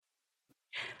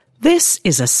This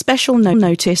is a special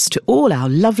notice to all our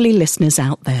lovely listeners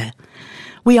out there.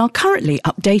 We are currently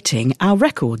updating our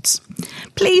records.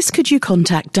 Please could you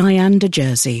contact Diane de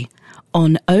Jersey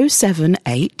on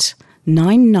 078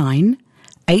 99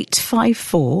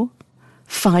 854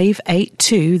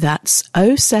 582. That's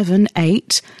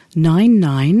 078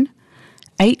 99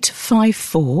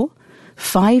 854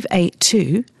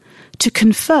 582 to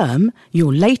confirm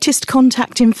your latest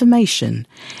contact information,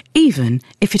 even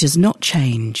if it has not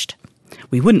changed.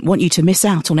 We wouldn't want you to miss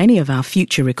out on any of our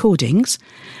future recordings,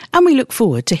 and we look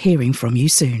forward to hearing from you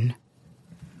soon.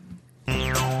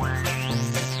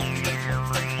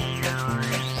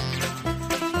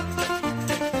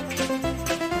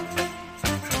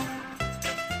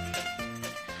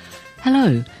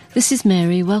 Hello, this is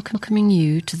Mary welcoming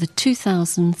you to the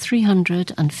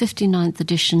 2359th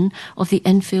edition of the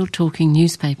Enfield Talking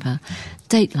newspaper,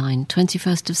 dateline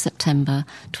 21st of September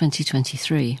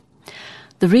 2023.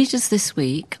 The readers this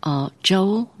week are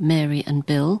Joel, Mary and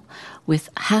Bill, with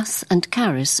Hass and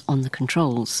Caris on the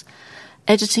controls.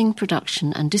 Editing,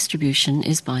 production and distribution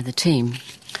is by the team.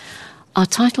 Our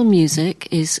title music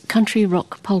is Country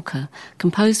Rock Polka,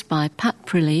 composed by Pat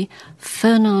Prilly,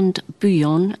 Fernand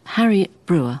Bouillon, Harriet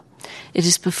Brewer. It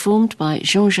is performed by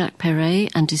Jean-Jacques Perret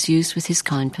and is used with his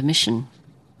kind permission.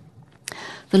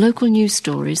 The local news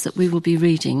stories that we will be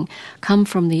reading come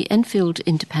from the Enfield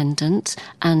Independent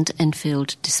and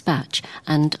Enfield Dispatch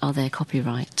and are their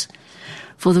copyright.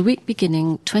 For the week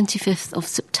beginning 25th of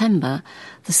September,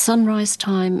 the sunrise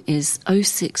time is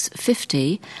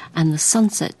 06:50 and the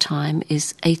sunset time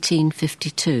is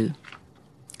 18:52.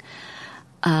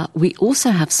 We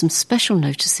also have some special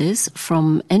notices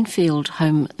from Enfield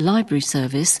Home Library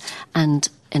Service and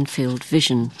Enfield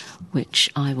Vision, which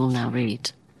I will now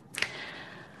read.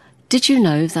 Did you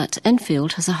know that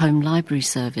Enfield has a home library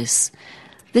service?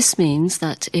 This means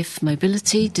that if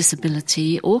mobility,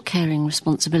 disability or caring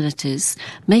responsibilities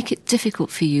make it difficult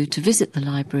for you to visit the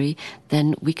library,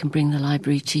 then we can bring the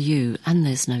library to you and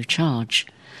there's no charge.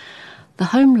 The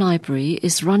Home Library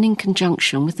is run in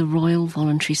conjunction with the Royal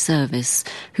Voluntary Service,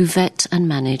 who vet and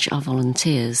manage our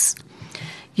volunteers.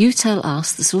 You tell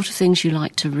us the sort of things you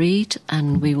like to read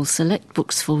and we will select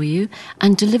books for you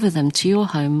and deliver them to your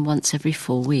home once every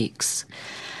 4 weeks.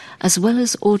 As well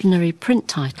as ordinary print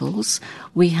titles,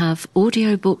 we have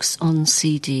audiobooks on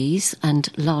CDs and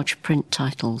large print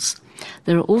titles.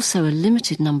 There are also a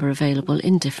limited number available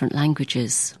in different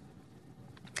languages.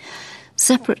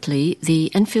 Separately,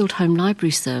 the Enfield Home Library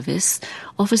Service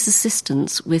offers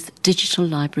assistance with digital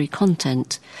library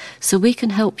content, so we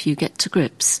can help you get to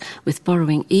grips with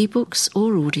borrowing e-books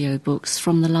or audiobooks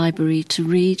from the library to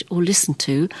read or listen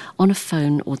to on a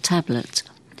phone or tablet.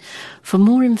 For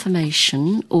more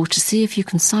information or to see if you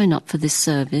can sign up for this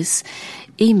service,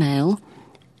 email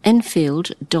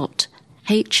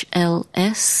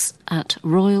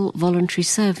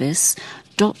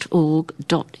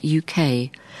enfield.hl@royalvoluntaryservice.org.uk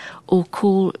or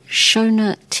call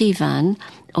Shona Tivan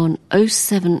on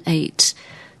 078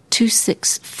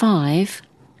 265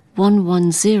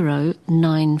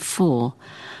 11094,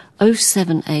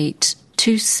 078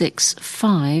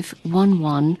 265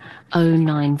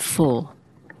 11094.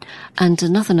 And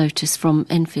another notice from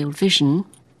Enfield Vision.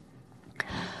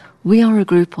 We are a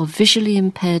group of visually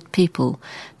impaired people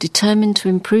determined to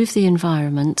improve the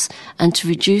environment and to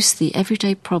reduce the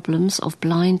everyday problems of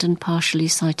blind and partially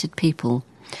sighted people.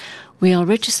 We are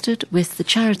registered with the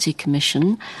Charity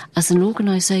Commission as an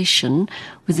organisation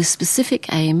with the specific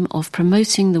aim of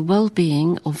promoting the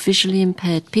well-being of visually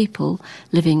impaired people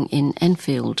living in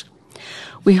Enfield.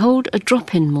 We hold a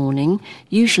drop-in morning,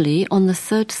 usually on the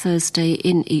third Thursday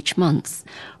in each month,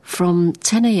 from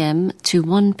 10 a.m. to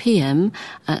 1 p.m.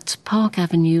 at Park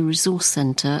Avenue Resource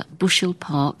Centre, Bushhill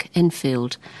Park,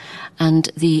 Enfield. And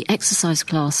the exercise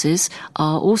classes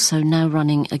are also now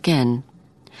running again.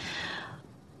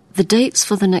 The dates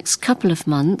for the next couple of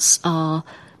months are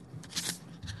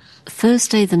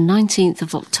Thursday the 19th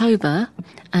of October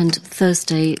and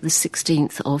Thursday the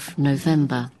 16th of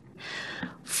November.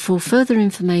 For further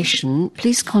information,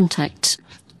 please contact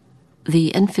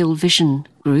the Enfield Vision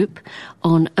Group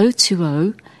on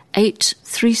 020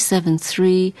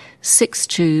 8373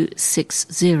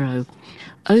 6260,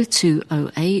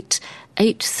 0208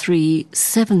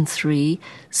 8373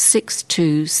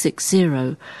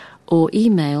 6260, or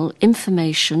email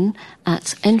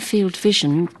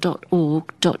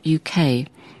information@enfieldvision.org.uk.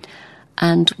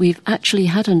 And we've actually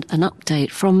had an update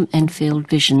from Enfield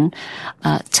Vision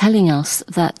telling us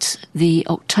that the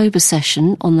October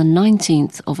session on the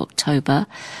 19th of October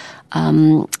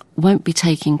won't be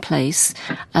taking place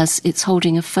as it's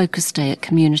holding a focus day at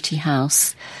Community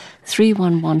House.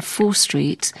 3114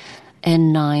 Street,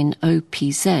 N9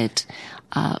 OPZ,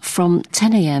 from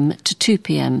 10 a.m. to 2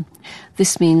 p.m.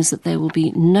 This means that there will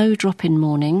be no drop-in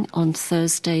morning on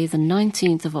Thursday the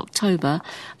 19th of October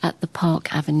at the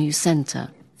Park Avenue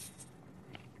Centre.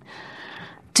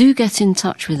 Do get in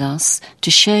touch with us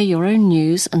to share your own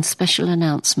news and special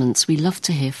announcements. We love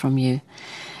to hear from you.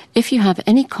 If you have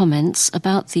any comments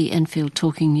about the Enfield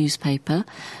Talking newspaper,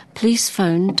 please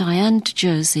phone Diane de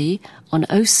Jersey on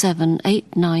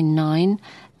 07899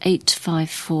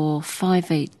 854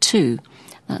 582.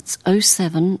 That's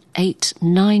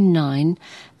 07899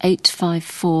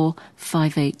 854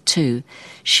 582.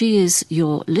 She is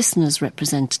your listener's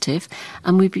representative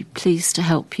and we'd be pleased to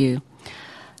help you.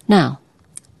 Now,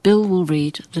 Bill will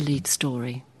read the lead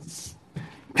story.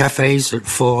 Cafes at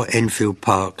 4 Enfield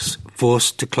parks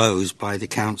forced to close by the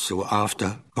council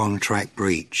after contract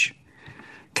breach.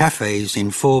 Cafes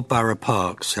in 4 borough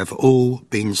parks have all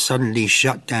been suddenly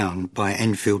shut down by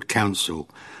Enfield Council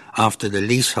after the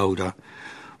leaseholder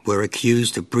were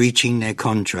accused of breaching their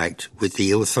contract with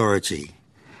the authority.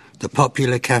 The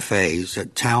popular cafes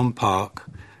at Town Park,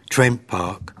 Trent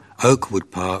Park,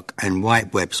 Oakwood Park and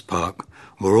Whitewebs Park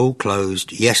were all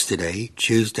closed yesterday,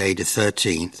 Tuesday the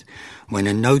 13th, when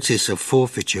a notice of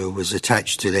forfeiture was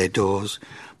attached to their doors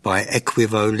by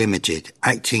Equivo Limited,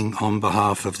 acting on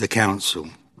behalf of the council.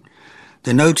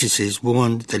 The notices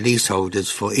warned the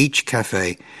leaseholders for each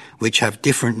cafe, which have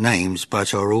different names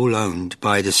but are all owned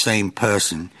by the same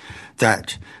person,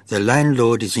 that the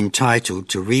landlord is entitled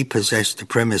to repossess the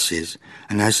premises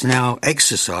and has now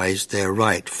exercised their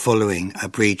right following a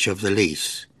breach of the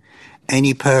lease.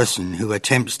 Any person who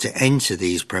attempts to enter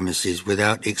these premises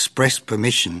without express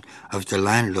permission of the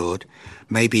landlord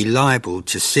may be liable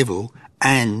to civil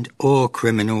and or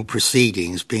criminal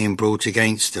proceedings being brought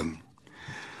against them.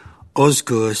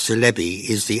 Osgur Celebi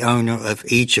is the owner of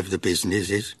each of the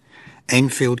businesses: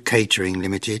 Enfield Catering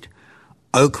Limited,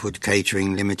 Oakwood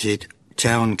Catering Limited,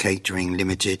 Town Catering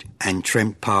Limited and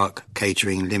Trent Park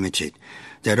Catering Limited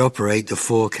that operate the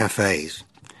 4 cafes.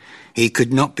 He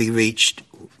could not be reached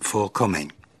for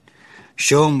comment.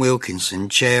 Sean Wilkinson,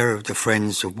 chair of the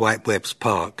Friends of Whitewebs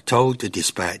Park, told the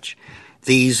Dispatch,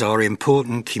 "These are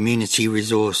important community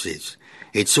resources.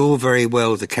 It's all very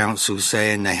well the council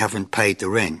saying they haven't paid the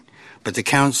rent, but the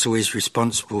council is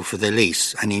responsible for the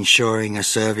lease and ensuring a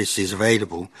service is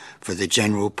available for the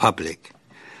general public."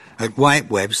 At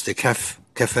Whitewebs, the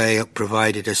cafe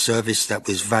provided a service that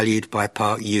was valued by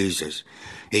park users.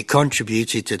 It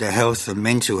contributed to the health and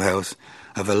mental health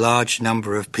of a large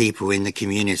number of people in the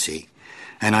community,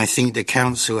 and I think the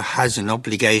council has an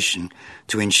obligation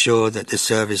to ensure that the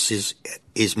service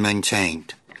is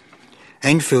maintained.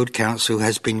 Enfield Council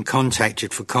has been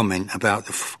contacted for comment about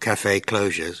the cafe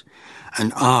closures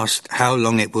and asked how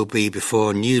long it will be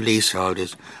before new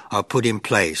leaseholders are put in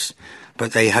place,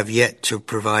 but they have yet to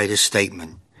provide a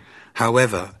statement.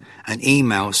 However, an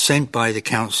email sent by the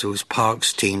council's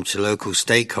parks team to local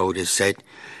stakeholders said,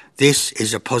 "This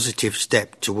is a positive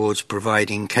step towards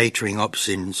providing catering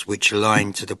options which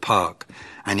align to the park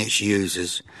and its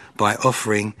users by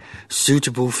offering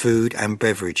suitable food and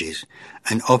beverages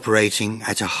and operating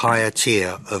at a higher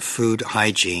tier of food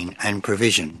hygiene and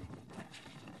provision.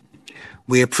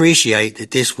 We appreciate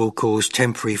that this will cause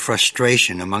temporary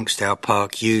frustration amongst our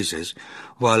park users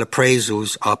while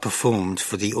appraisals are performed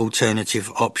for the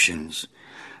alternative options.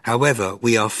 However,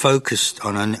 we are focused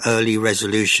on an early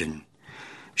resolution."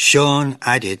 Sean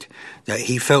added that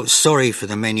he felt sorry for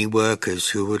the many workers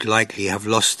who would likely have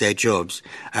lost their jobs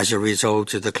as a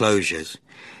result of the closures.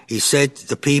 He said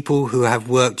the people who have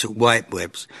worked at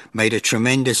Whitewebs made a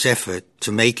tremendous effort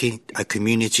to make it a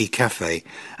community cafe,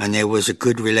 and there was a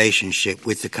good relationship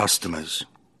with the customers.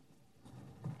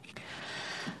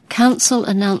 Council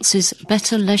announces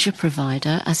better leisure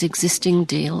provider as existing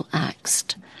deal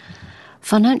axed.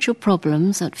 Financial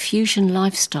problems at Fusion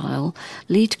Lifestyle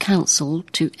lead Council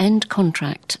to end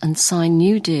contract and sign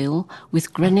new deal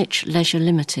with Greenwich Leisure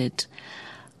Limited.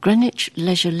 Greenwich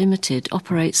Leisure Limited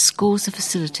operates scores of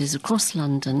facilities across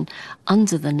London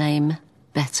under the name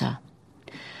Better.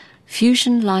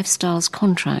 Fusion Lifestyle's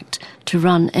contract to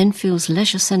run Enfield's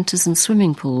leisure centres and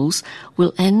swimming pools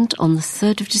will end on the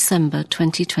 3rd of December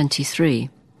 2023,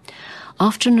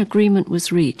 after an agreement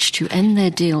was reached to end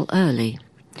their deal early.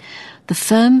 The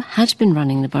firm had been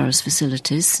running the borough's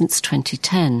facilities since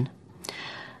 2010.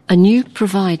 A new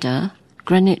provider,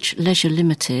 Greenwich Leisure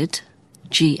Limited,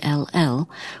 GLL,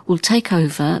 will take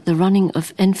over the running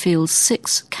of Enfield's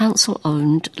 6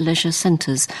 council-owned leisure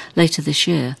centres later this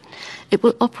year. It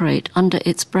will operate under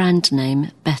its brand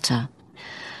name Better.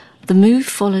 The move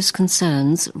follows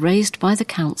concerns raised by the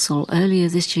council earlier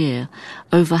this year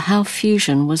over how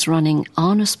Fusion was running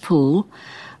Arnos Pool,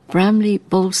 Bramley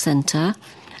Bowl Centre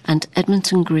and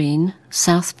Edmonton Green,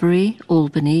 Southbury,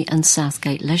 Albany and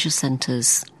Southgate leisure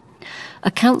centres.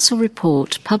 A council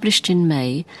report published in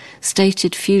May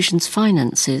stated Fusion's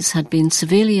finances had been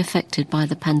severely affected by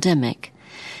the pandemic,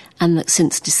 and that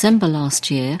since December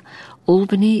last year,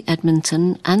 Albany,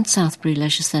 Edmonton and Southbury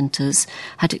leisure centres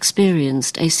had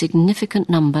experienced a significant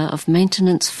number of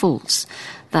maintenance faults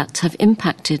that have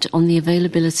impacted on the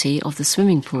availability of the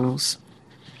swimming pools.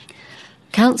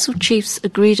 Council chiefs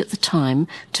agreed at the time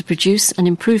to produce an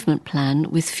improvement plan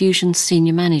with Fusion's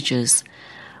senior managers,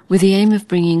 with the aim of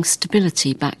bringing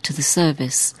stability back to the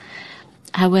service.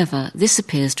 However, this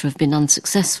appears to have been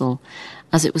unsuccessful,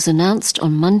 as it was announced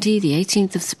on Monday the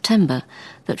 18th of September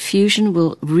that Fusion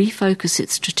will refocus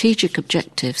its strategic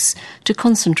objectives to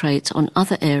concentrate on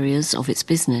other areas of its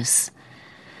business.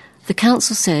 The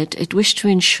council said it wished to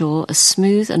ensure a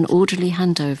smooth and orderly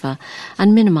handover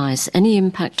and minimise any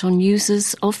impact on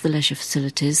users of the leisure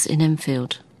facilities in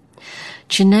Enfield.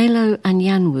 Chinelo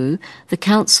Anyanwu, the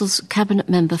council's cabinet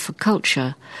member for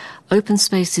culture, open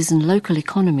spaces and local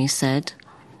economy, said,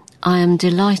 "I am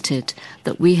delighted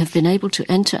that we have been able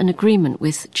to enter an agreement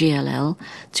with GLL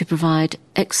to provide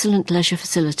excellent leisure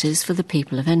facilities for the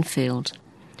people of Enfield.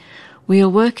 We are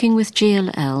working with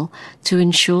GLL to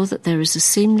ensure that there is a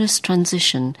seamless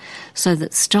transition so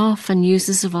that staff and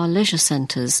users of our leisure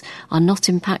centres are not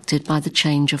impacted by the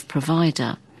change of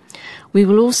provider. We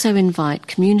will also invite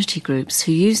community groups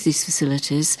who use these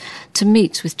facilities to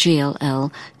meet with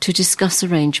GLL to discuss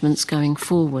arrangements going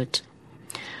forward.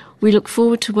 We look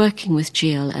forward to working with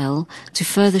GLL to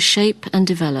further shape and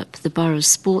develop the borough's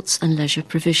sports and leisure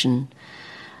provision.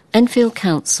 Enfield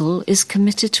Council is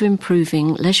committed to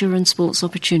improving leisure and sports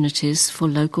opportunities for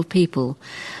local people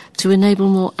to enable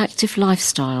more active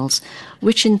lifestyles,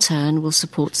 which in turn will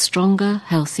support stronger,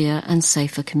 healthier and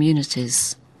safer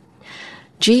communities."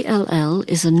 GLL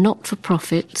is a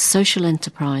not-for-profit social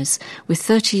enterprise with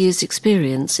 30 years'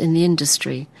 experience in the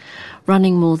industry,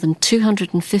 running more than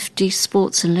 250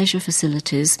 sports and leisure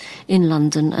facilities in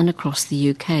London and across the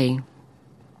UK.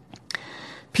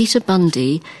 Peter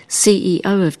Bundy,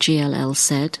 CEO of GLL,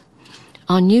 said,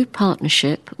 "Our new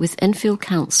partnership with Enfield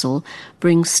Council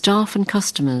brings staff and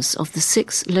customers of the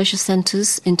 6 leisure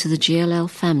centres into the GLL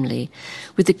family,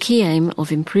 with the key aim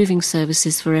of improving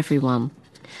services for everyone.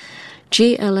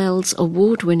 GLL's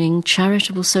award-winning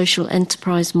charitable social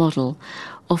enterprise model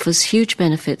offers huge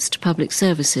benefits to public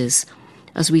services,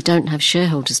 as we don't have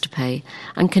shareholders to pay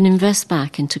and can invest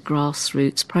back into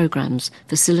grassroots programmes,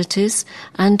 facilities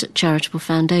and charitable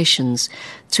foundations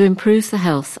to improve the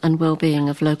health and well-being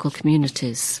of local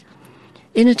communities.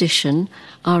 In addition,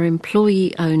 our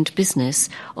employee-owned business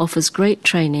offers great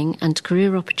training and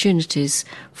career opportunities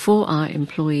for our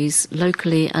employees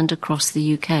locally and across the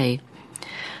UK.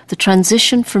 The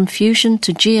transition from Fusion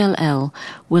to GLL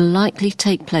will likely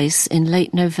take place in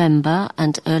late November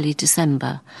and early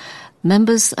December.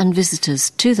 Members and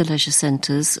visitors to the leisure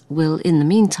centres will, in the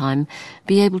meantime,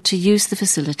 be able to use the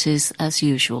facilities as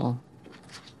usual."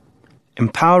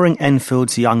 Empowering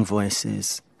Enfield's young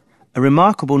voices. A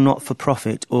remarkable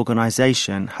not-for-profit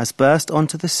organisation has burst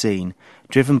onto the scene,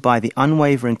 driven by the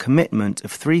unwavering commitment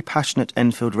of 3 passionate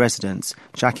Enfield residents,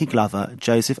 Jackie Glover,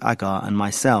 Joseph Agar and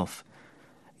myself.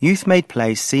 Youth Made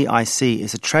Play CIC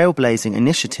is a trailblazing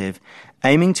initiative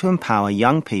aiming to empower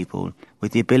young people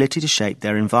with the ability to shape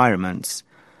their environments.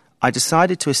 I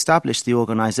decided to establish the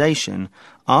organisation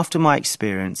after my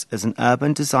experience as an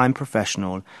urban design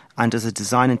professional and as a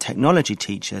design and technology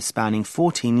teacher spanning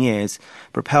 14 years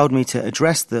propelled me to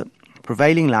address the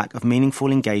prevailing lack of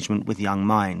meaningful engagement with young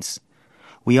minds.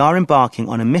 We are embarking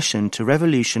on a mission to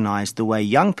revolutionise the way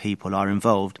young people are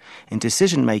involved in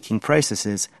decision-making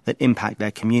processes that impact their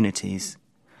communities.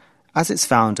 As its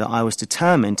founder, I was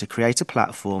determined to create a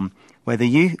platform where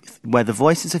the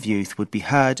voices of youth would be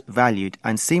heard, valued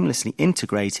and seamlessly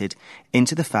integrated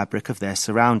into the fabric of their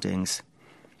surroundings.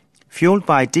 Fuelled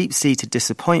by deep-seated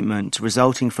disappointment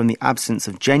resulting from the absence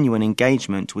of genuine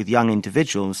engagement with young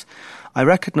individuals, I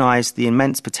recognised the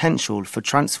immense potential for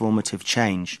transformative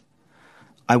change.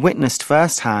 I witnessed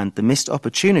firsthand the missed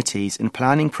opportunities in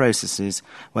planning processes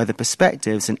where the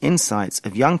perspectives and insights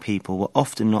of young people were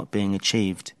often not being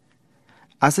achieved.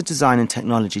 As a design and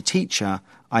technology teacher,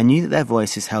 I knew that their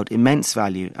voices held immense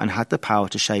value and had the power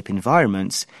to shape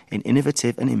environments in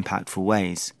innovative and impactful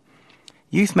ways.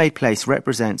 Youth Made Place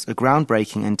represents a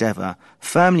groundbreaking endeavour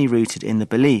firmly rooted in the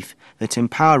belief that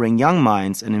empowering young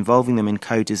minds and involving them in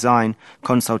co-design,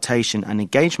 consultation and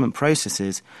engagement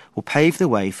processes will pave the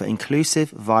way for inclusive,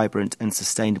 vibrant and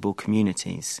sustainable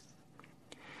communities.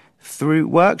 Through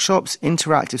workshops,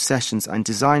 interactive sessions and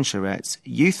design charrettes,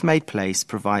 Youth Made Place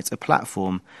provides a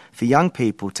platform for young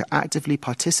people to actively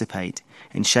participate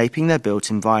in shaping their built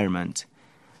environment.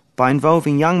 By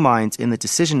involving young minds in the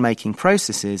decision-making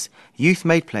processes, Youth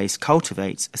Made Place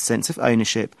cultivates a sense of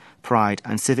ownership, pride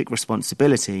and civic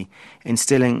responsibility,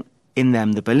 instilling in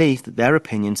them the belief that their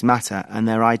opinions matter and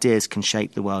their ideas can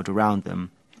shape the world around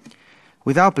them.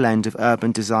 With our blend of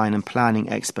urban design and planning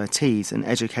expertise and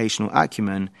educational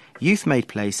acumen, Youth Made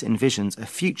Place envisions a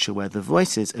future where the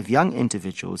voices of young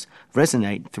individuals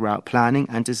resonate throughout planning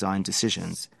and design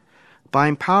decisions. By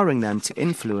empowering them to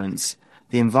influence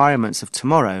the environments of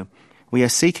tomorrow, we are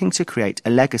seeking to create a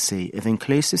legacy of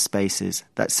inclusive spaces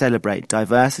that celebrate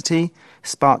diversity,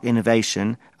 spark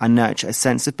innovation, and nurture a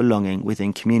sense of belonging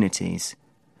within communities.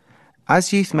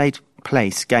 As Youth Made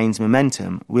Place gains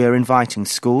momentum, we are inviting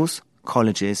schools,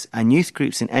 colleges, and youth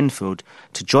groups in Enfield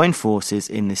to join forces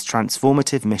in this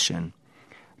transformative mission.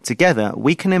 Together,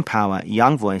 we can empower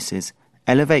young voices,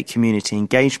 elevate community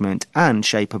engagement, and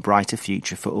shape a brighter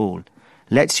future for all.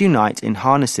 Let's unite in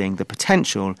harnessing the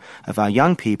potential of our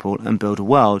young people and build a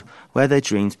world where their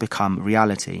dreams become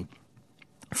reality.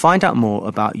 Find out more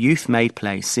about Youth Made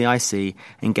Place CIC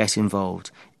and get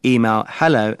involved. Email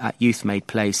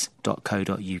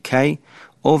hello@youthmadeplace.co.uk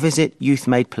or visit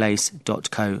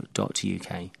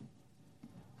youthmadeplace.co.uk.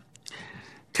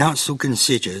 Council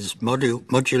considers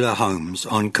modular homes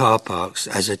on car parks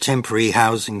as a temporary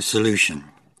housing solution.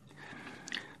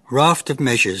 Raft of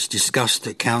measures discussed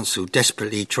that Council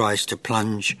desperately tries to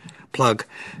plug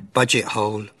budget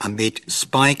hole amid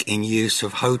spike in use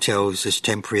of hotels as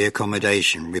temporary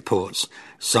accommodation, reports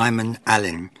Simon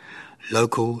Allen,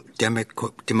 local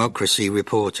democracy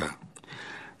reporter.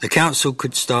 The Council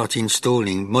could start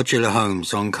installing modular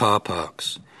homes on car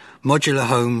parks. Modular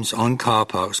homes on car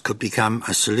parks could become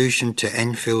a solution to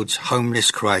Enfield's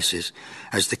homeless crisis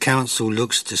as the Council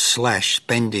looks to slash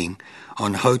spending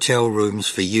on hotel rooms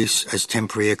for use as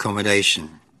temporary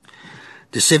accommodation.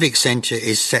 The Civic Centre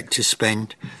is set to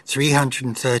spend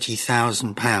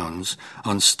 £330,000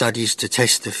 on studies to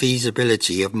test the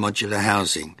feasibility of modular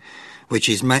housing, which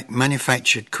is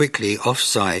manufactured quickly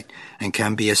off-site and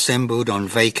can be assembled on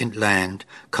vacant land,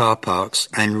 car parks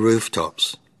and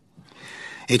rooftops.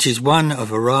 It is one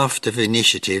of a raft of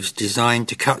initiatives designed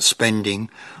to cut spending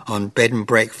on bed and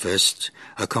breakfast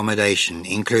accommodation,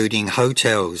 including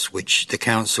hotels, which the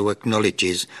Council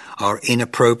acknowledges are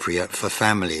inappropriate for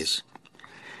families.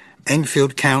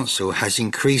 Enfield Council has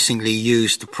increasingly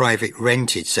used the private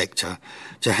rented sector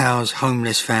to house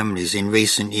homeless families in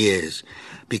recent years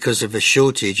because of a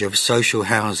shortage of social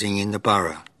housing in the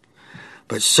borough.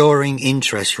 But soaring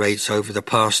interest rates over the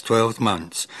past 12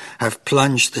 months have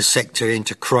plunged the sector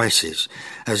into crisis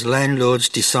as landlords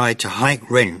decide to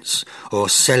hike rents or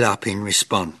sell up in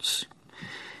response.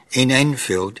 In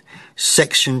Enfield,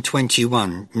 Section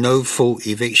 21 no-fault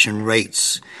eviction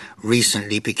rates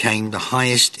recently became the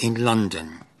highest in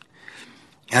London.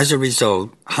 As a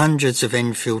result, hundreds of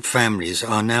Enfield families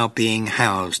are now being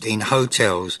housed in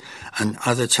hotels and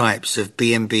other types of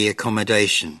B&B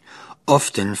accommodation,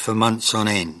 often for months on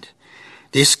end.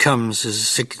 This comes as a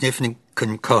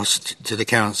significant cost to the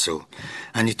Council,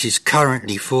 and it is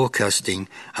currently forecasting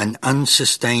an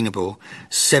unsustainable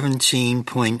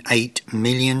 £17.8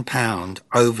 million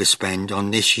overspend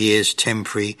on this year's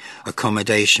temporary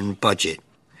accommodation budget.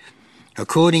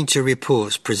 According to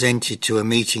reports presented to a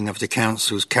meeting of the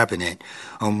Council's Cabinet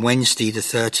on Wednesday the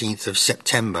 13th of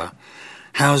September,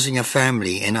 housing a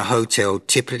family in a hotel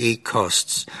typically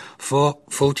costs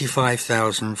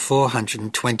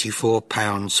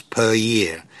 £45,424 per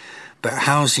year, but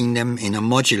housing them in a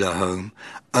modular home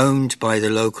owned by the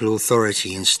local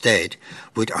authority instead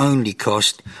would only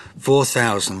cost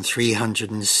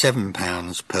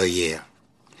 £4,307 per year.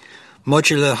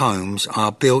 Modular homes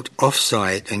are built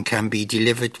off-site and can be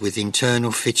delivered with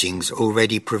internal fittings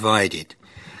already provided.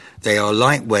 They are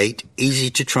lightweight,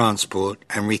 easy to transport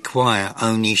and require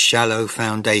only shallow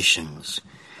foundations.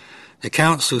 The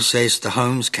Council says the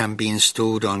homes can be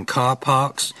installed on car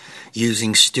parks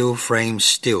using steel frame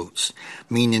stilts,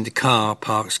 meaning the car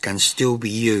parks can still be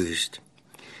used.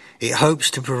 It hopes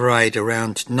to provide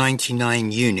around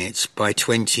 99 units by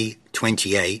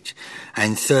 2028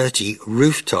 and 30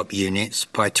 rooftop units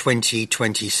by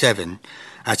 2027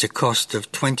 at a cost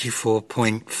of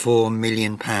 £24.4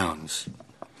 million.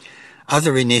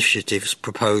 Other initiatives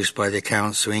proposed by the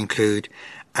Council include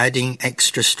adding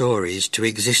extra stories to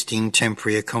existing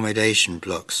temporary accommodation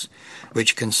blocks,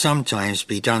 which can sometimes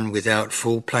be done without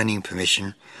full planning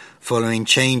permission following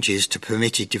changes to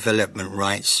permitted development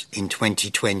rights in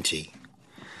 2020.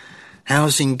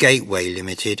 Housing Gateway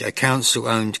Limited, a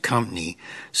council-owned company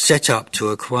set up to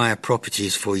acquire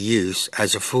properties for use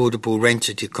as affordable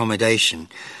rented accommodation,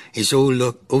 is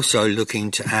also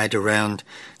looking to add around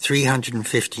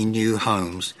 350 new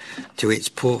homes to its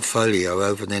portfolio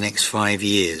over the next 5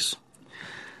 years.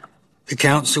 The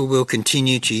council will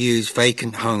continue to use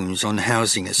vacant homes on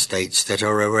housing estates that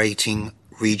are awaiting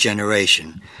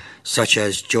regeneration, such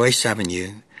as Joyce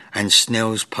Avenue and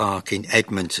Snells Park in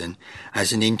Edmonton,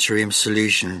 as an interim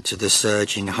solution to the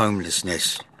surge in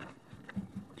homelessness.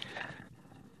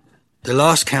 The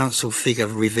last council figure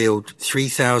revealed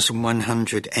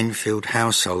 3,100 Enfield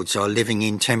households are living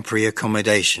in temporary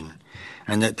accommodation,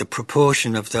 and that the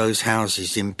proportion of those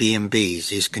houses in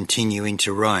B&Bs is continuing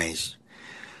to rise.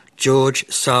 George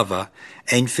Sava,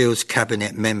 Enfield's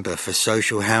cabinet member for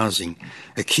social housing,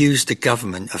 accused the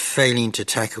government of failing to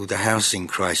tackle the housing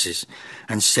crisis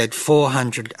and said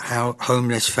 400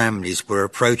 homeless families were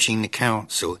approaching the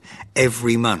council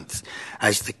every month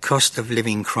as the cost of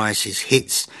living crisis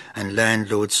hits and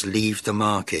landlords leave the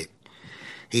market.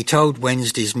 He told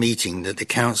Wednesday's meeting that the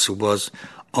council was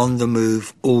on the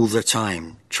move all the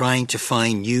time, trying to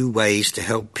find new ways to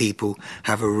help people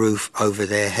have a roof over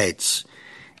their heads.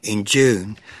 In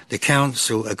June, the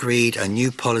council agreed a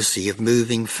new policy of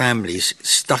moving families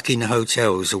stuck in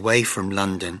hotels away from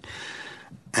London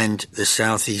and the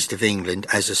southeast of England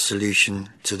as a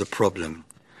solution to the problem.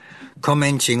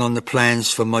 Commenting on the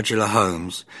plans for modular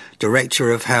homes, Director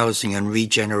of Housing and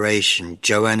Regeneration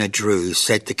Joanna Drew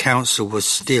said the council was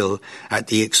still at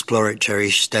the exploratory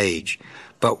stage,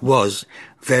 but was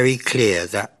very clear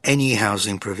that any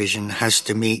housing provision has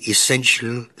to meet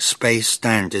essential space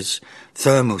standards,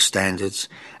 thermal standards,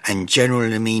 and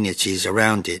general amenities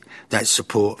around it that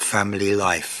support family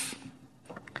life.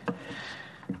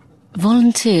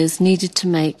 Volunteers needed to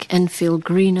make Enfield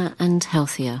greener and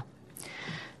healthier.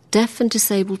 Deaf and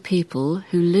disabled people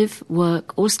who live,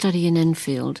 work or study in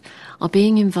Enfield are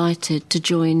being invited to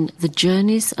join the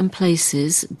Journeys and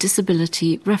Places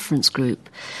Disability Reference Group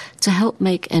to help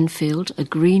make Enfield a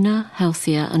greener,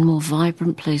 healthier and more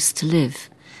vibrant place to live.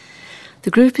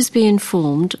 The group is being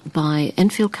formed by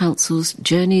Enfield Council's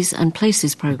Journeys and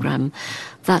Places programme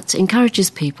that encourages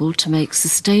people to make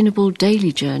sustainable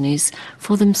daily journeys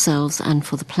for themselves and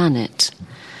for the planet.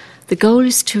 The goal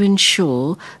is to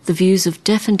ensure the views of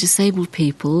deaf and disabled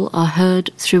people are heard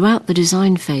throughout the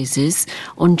design phases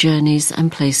on Journeys and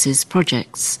Places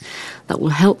projects that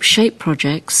will help shape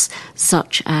projects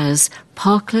such as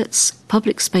parklets,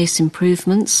 public space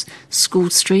improvements, school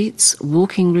streets,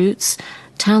 walking routes,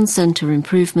 town centre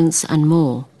improvements and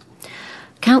more.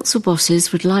 Council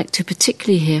bosses would like to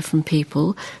particularly hear from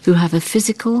people who have a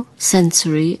physical,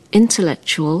 sensory,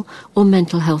 intellectual or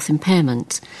mental health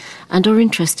impairment and are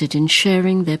interested in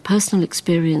sharing their personal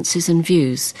experiences and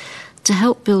views to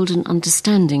help build an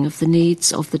understanding of the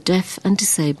needs of the deaf and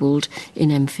disabled in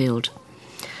Enfield.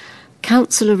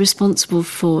 Councillor responsible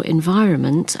for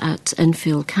environment at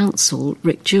Enfield Council,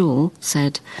 Rick Jewell,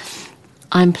 said,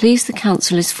 "I am pleased the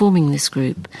Council is forming this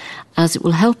group as it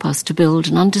will help us to build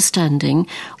an understanding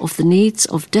of the needs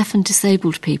of deaf and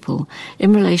disabled people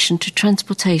in relation to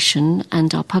transportation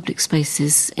and our public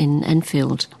spaces in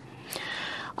Enfield.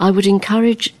 I would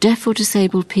encourage deaf or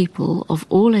disabled people of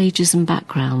all ages and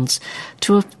backgrounds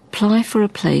to apply for a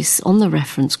place on the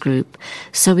reference group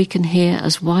so we can hear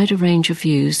as wide a range of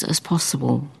views as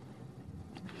possible.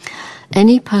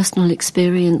 Any personal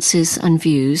experiences and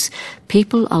views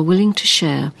people are willing to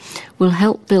share will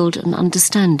help build an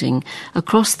understanding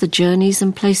across the Journeys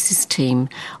and Places team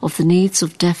of the needs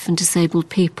of deaf and disabled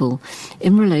people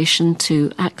in relation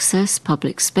to access,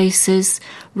 public spaces,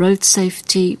 road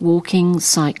safety, walking,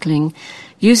 cycling,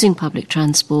 using public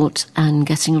transport and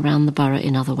getting around the borough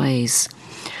in other ways.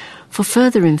 For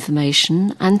further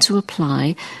information and to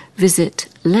apply, visit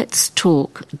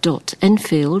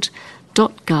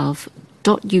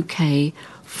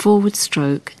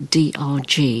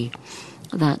letstalk.enfield.gov.uk/DRG.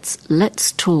 That's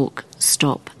Let's Talk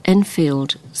Stop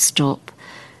Enfield Stop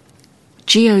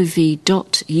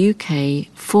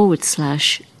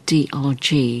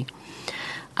gov.uk/DRG.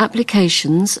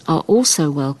 Applications are also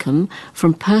welcome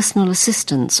from personal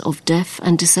assistants of deaf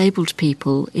and disabled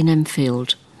people in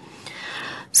Enfield.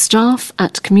 Staff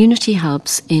at community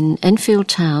hubs in Enfield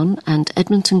Town and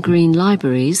Edmonton Green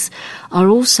libraries are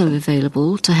also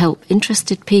available to help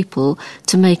interested people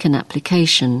to make an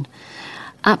application.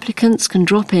 Applicants can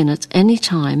drop in at any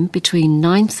time between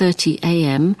 9:30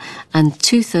 a.m. and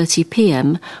 2:30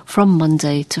 p.m. from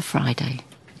Monday to Friday.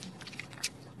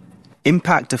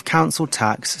 Impact of Council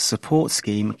Tax Support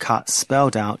Scheme cuts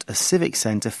spelled out as Civic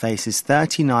Centre faces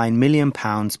 £39 million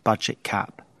budget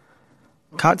cap.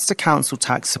 Cuts to Council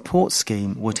Tax Support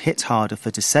Scheme would hit harder for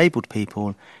disabled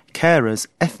people, carers,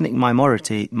 ethnic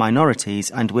minorities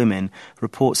and women,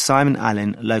 reports Simon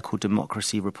Allen, local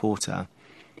democracy reporter.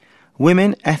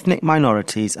 Women, ethnic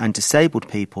minorities and disabled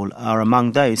people are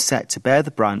among those set to bear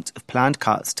the brunt of planned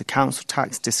cuts to council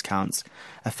tax discounts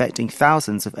affecting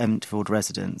thousands of Enfield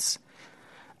residents.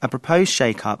 A proposed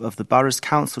shake-up of the borough's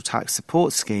council tax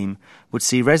support scheme would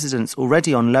see residents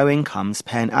already on low incomes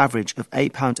pay an average of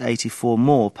 £8.84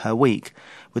 more per week,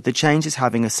 with the changes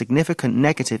having a significant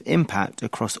negative impact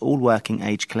across all working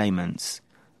age claimants.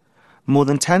 More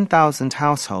than 10,000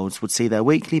 households would see their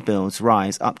weekly bills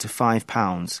rise up to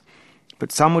 £5,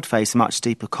 but some would face much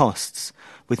steeper costs,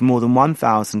 with more than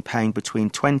 1,000 paying between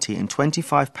 £20 and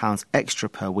 £25 extra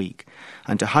per week,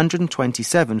 and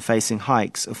 127 facing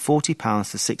hikes of £40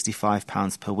 to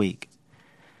 £65 per week.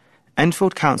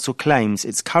 Enfield Council claims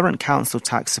its current council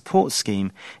tax support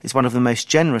scheme is one of the most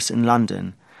generous in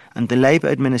London, and the Labour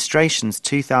administration's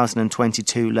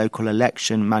 2022 local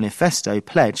election manifesto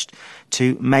pledged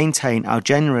to maintain our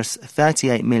generous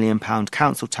 £38 million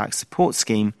council tax support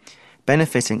scheme,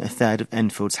 benefiting a third of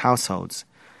Enfield's households.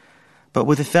 But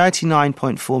with a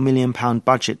 £39.4 million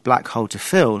budget black hole to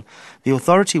fill, the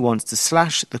authority wants to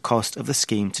slash the cost of the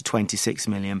scheme to £26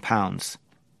 million.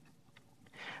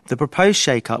 The proposed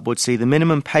shake-up would see the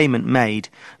minimum payment made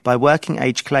by working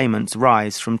age claimants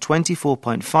rise from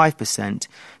 24.5%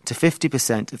 to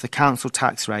 50% of the council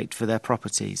tax rate for their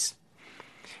properties.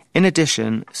 In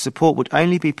addition, support would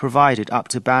only be provided up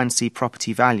to Band C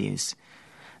property values.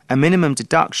 A minimum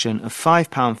deduction of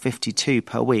 £5.52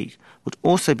 per week would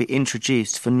also be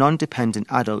introduced for non-dependent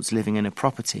adults living in a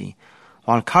property,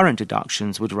 while current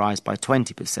deductions would rise by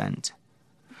 20%.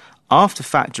 After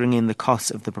factoring in the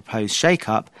costs of the proposed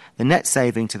shake-up, the net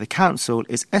saving to the council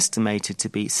is estimated to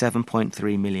be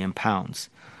 £7.3 million.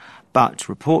 But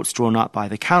reports drawn up by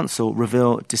the council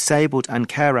reveal disabled and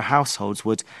carer households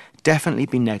would definitely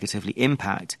be negatively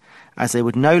impacted, as they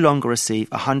would no longer receive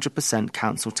 100%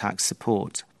 council tax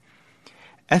support.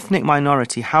 Ethnic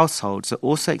minority households are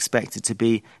also expected to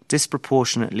be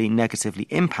disproportionately negatively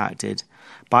impacted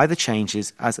by the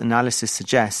changes, as analysis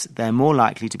suggests they are more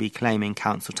likely to be claiming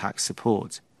council tax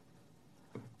support.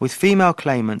 With female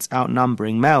claimants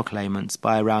outnumbering male claimants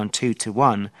by around 2 to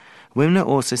 1, women are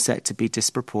also set to be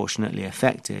disproportionately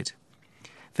affected.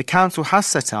 The council has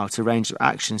set out a range of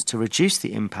actions to reduce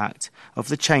the impact of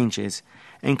the changes,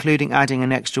 including adding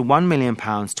an extra £1 million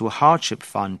to a hardship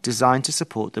fund designed to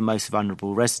support the most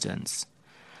vulnerable residents.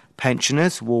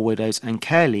 Pensioners, war widows and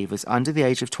care leavers under the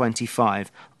age of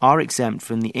 25 are exempt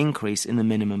from the increase in the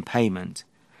minimum payment.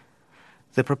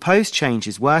 The proposed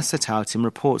changes were set out in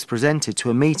reports presented to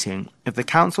a meeting of the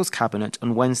Council's Cabinet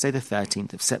on Wednesday the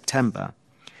 13th of September.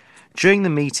 During the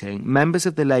meeting, members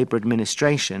of the Labour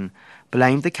administration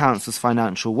blamed the Council's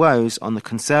financial woes on the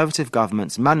Conservative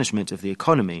government's management of the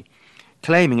economy,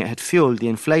 claiming it had fuelled the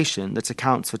inflation that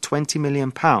accounts for £20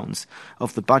 million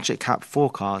of the budget cap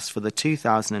forecast for the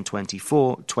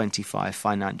 2024-25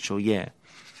 financial year.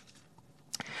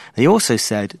 They also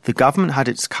said the government had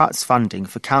its cuts funding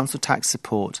for council tax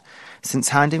support since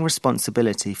handing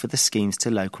responsibility for the schemes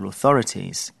to local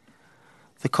authorities.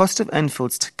 The cost of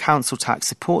Enfield's council tax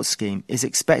support scheme is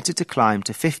expected to climb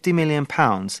to £50 million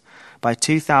by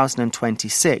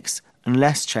 2026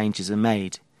 unless changes are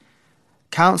made.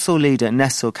 Council leader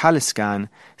Nessil Kaliskan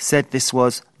said this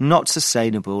was not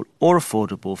sustainable or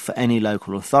affordable for any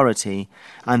local authority,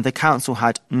 and the council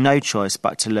had no choice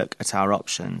but to look at our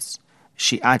options.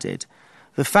 She added,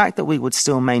 "The fact that we would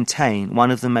still maintain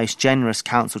one of the most generous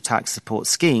council tax support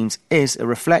schemes is a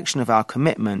reflection of our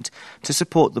commitment to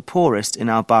support the poorest in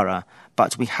our borough,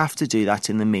 but we have to do that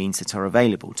in the means that are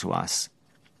available to us."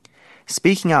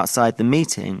 Speaking outside the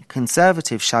meeting,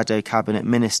 Conservative Shadow Cabinet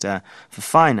Minister for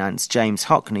Finance James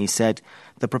Hockney said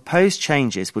the proposed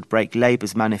changes would break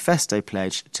Labour's manifesto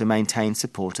pledge to maintain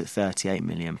support at £38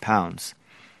 million.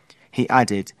 He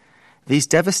added, "These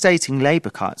devastating Labour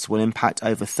cuts will impact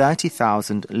over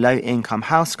 30,000 low-income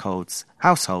households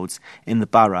in the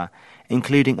borough,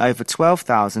 including over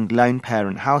 12,000 lone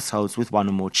parent households with one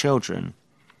or more children."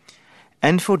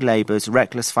 Enfield Labour's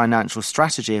reckless financial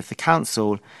strategy of the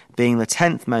council, being the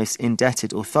 10th most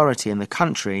indebted authority in the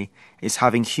country, is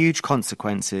having huge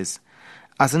consequences.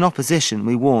 As an opposition,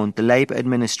 we warned the Labour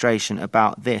administration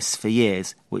about this for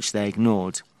years, which they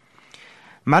ignored.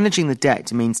 Managing the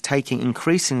debt means taking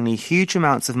increasingly huge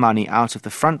amounts of money out of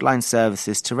the frontline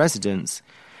services to residents.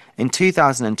 In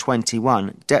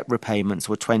 2021, debt repayments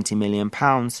were £20 million,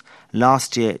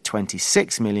 last year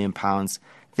 £26 million,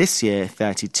 this year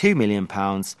 £32 million,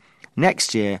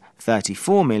 next year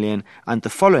 £34 million, and the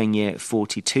following year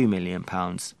 £42 million.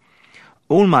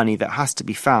 All money that has to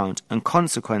be found, and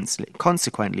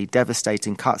consequently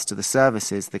devastating cuts to the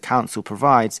services the council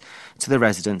provides to the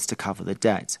residents to cover the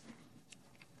debt.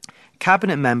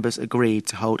 Cabinet members agreed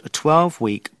to hold a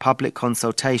 12-week public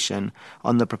consultation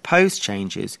on the proposed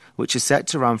changes, which is set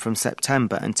to run from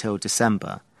September until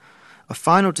December. A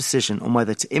final decision on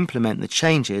whether to implement the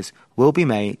changes will be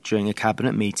made during a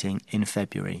cabinet meeting in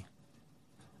February.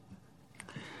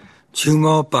 2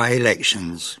 more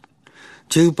by-elections.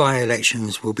 2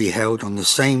 by-elections will be held on the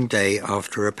same day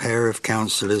after a pair of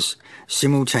councillors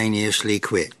simultaneously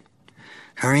quit.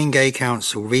 Haringey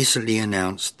Council recently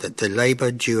announced that the Labour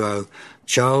duo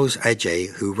Charles Ajay,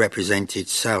 who represented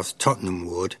South Tottenham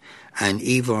Ward, and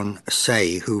Yvonne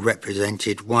Say, who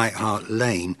represented White Hart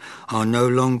Lane, are no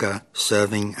longer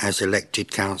serving as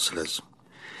elected councillors.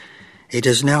 It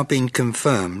has now been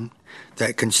confirmed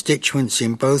that constituents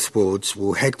in both wards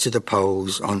will head to the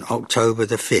polls on October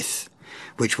the 5th,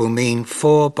 which will mean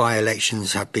 4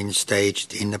 by-elections have been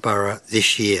staged in the borough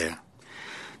this year.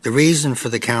 The reason for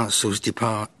the council's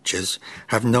departures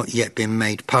have not yet been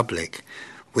made public,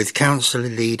 with council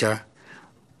leader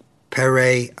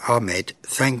Pere Ahmed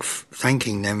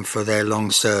thanking them for their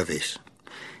long service.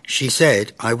 She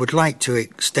said, "I would like to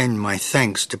extend my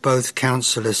thanks to both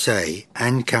Councillor Say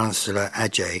and Councillor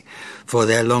Ajay for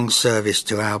their long service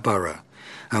to our borough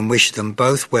and wish them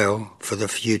both well for the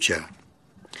future."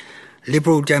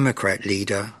 Liberal Democrat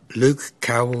leader Luke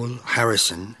Cowell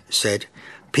Harrison said,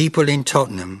 "People in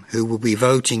Tottenham who will be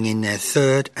voting in their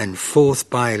 3rd and 4th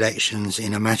by-elections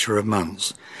in a matter of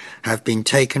months have been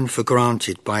taken for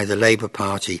granted by the Labour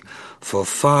Party for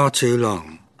far too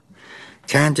long.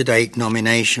 Candidate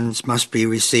nominations must be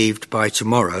received by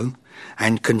tomorrow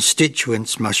and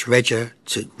constituents must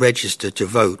register to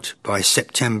vote by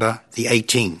September the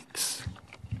 18th.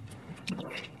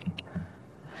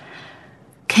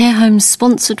 Care Home's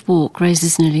sponsored walk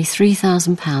raises nearly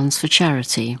 £3,000 for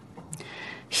charity.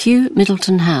 Hugh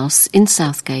Middleton House in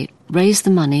Southgate raised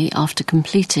the money after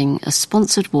completing a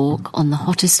sponsored walk on the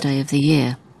hottest day of the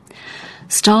year.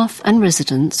 Staff and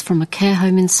residents from a care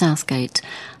home in Southgate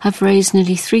have raised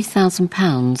nearly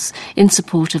 £3,000 in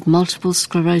support of Multiple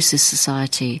Sclerosis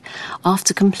Society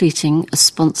after completing a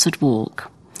sponsored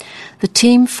walk. The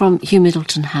team from Hugh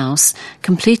Middleton House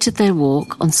completed their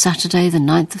walk on Saturday the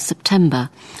 9th of September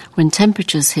when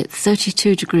temperatures hit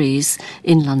 32 degrees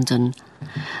in London.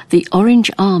 The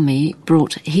Orange Army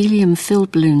brought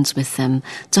helium-filled balloons with them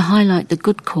to highlight the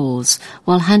good cause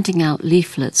while handing out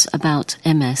leaflets about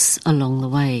MS along the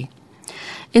way.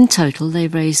 In total, they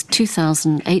raised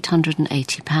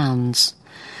 £2,880.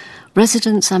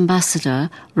 Residents Ambassador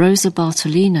Rosa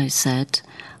Bartolino said,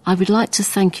 "I would like to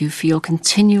thank you for your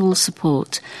continual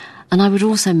support, and I would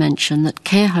also mention that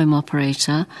care home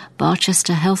operator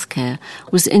Barchester Healthcare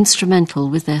was instrumental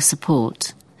with their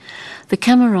support. The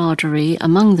camaraderie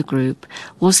among the group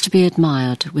was to be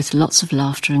admired with lots of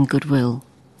laughter and goodwill."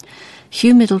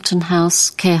 Hugh Middleton House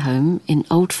Care Home in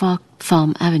Old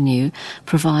Farm Avenue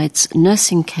provides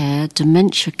nursing care,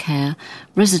 dementia care,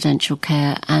 residential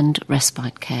care and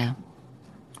respite care.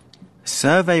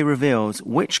 Survey reveals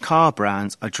which car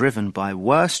brands are driven by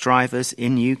worst drivers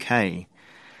in UK.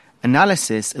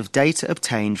 Analysis of data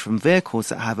obtained from vehicles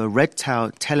that have a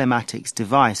red-tail telematics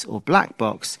device or black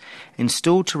box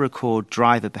installed to record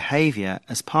driver behaviour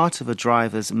as part of a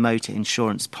driver's motor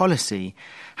insurance policy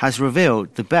has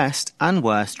revealed the best and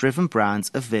worst driven brands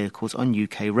of vehicles on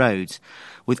UK roads,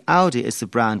 with Audi as the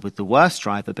brand with the worst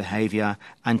driver behaviour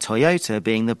and Toyota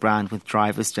being the brand with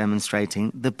drivers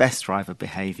demonstrating the best driver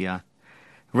behaviour.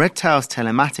 Redtail's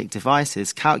telematic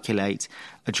devices calculate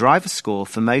a driver score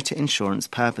for motor insurance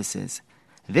purposes.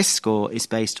 This score is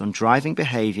based on driving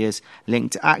behaviours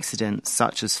linked to accidents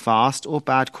such as fast or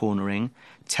bad cornering,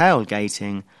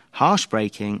 tailgating, harsh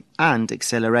braking and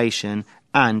acceleration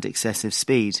and excessive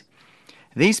speed.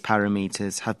 These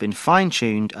parameters have been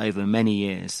fine-tuned over many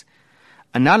years.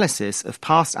 Analysis of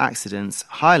past accidents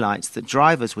highlights that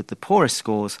drivers with the poorest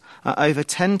scores are over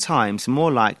 10 times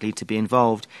more likely to be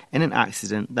involved in an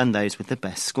accident than those with the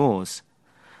best scores.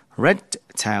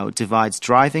 Redtail divides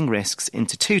driving risks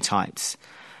into 2 types,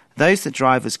 those that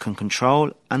drivers can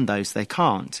control and those they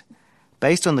can't.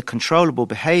 Based on the controllable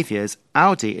behaviours,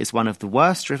 Audi is one of the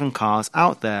worst driven cars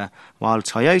out there, while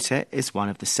Toyota is one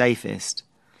of the safest.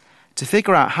 To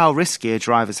figure out how risky a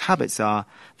driver's habits are,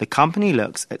 the company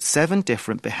looks at 7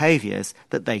 different behaviours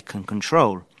that they can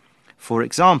control. For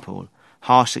example,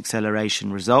 harsh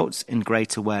acceleration results in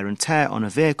greater wear and tear on a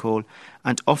vehicle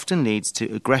and often leads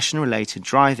to aggression-related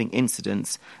driving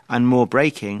incidents and more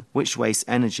braking, which wastes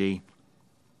energy.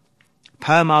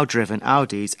 Per-mile-driven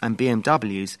Audis and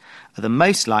BMWs are the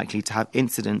most likely to have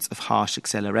incidents of harsh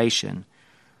acceleration.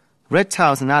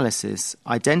 Redtail's analysis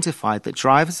identified that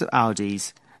drivers of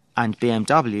Audis and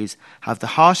BMWs have the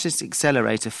harshest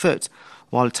accelerator foot,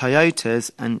 while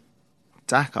Toyotas and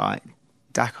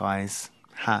Dacias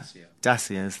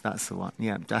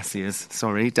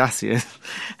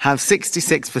have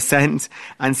 66%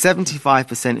 and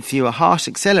 75% fewer harsh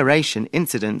acceleration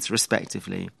incidents,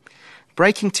 respectively.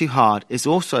 Braking too hard is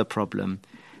also a problem.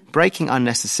 Braking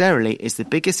unnecessarily is the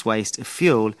biggest waste of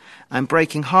fuel, and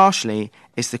braking harshly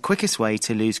is the quickest way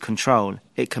to lose control.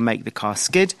 It can make the car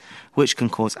skid, which can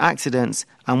cause accidents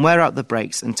and wear out the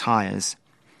brakes and tyres.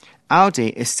 Audi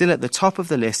is still at the top of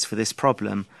the list for this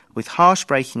problem, with harsh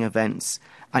braking events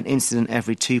an incident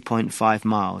every 2.5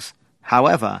 miles.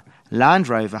 However, Land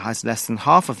Rover has less than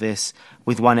half of this,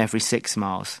 with one every 6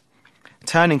 miles.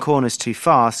 Turning corners too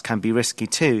fast can be risky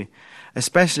too,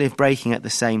 especially if braking at the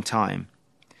same time.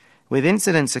 With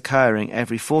incidents occurring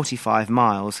every 45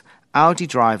 miles, Audi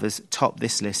drivers top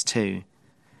this list too.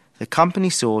 The company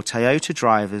saw Toyota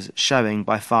drivers showing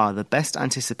by far the best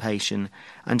anticipation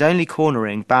and only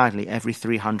cornering badly every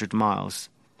 300 miles.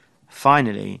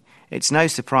 Finally, it's no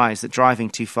surprise that driving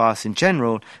too fast in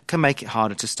general can make it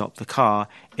harder to stop the car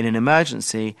in an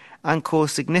emergency and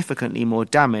cause significantly more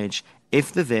damage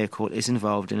if the vehicle is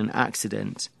involved in an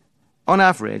accident. On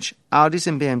average, Audis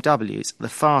and BMWs are the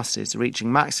fastest,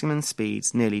 reaching maximum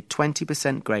speeds nearly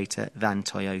 20% greater than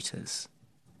Toyotas.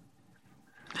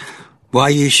 Why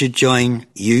you should join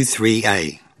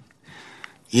U3A.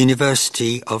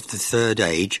 University of the Third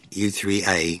Age,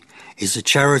 U3A, is a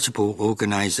charitable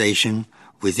organisation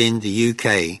within the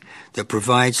UK that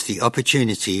provides the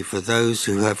opportunity for those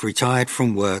who have retired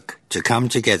from work to come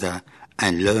together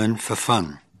and learn for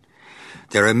fun.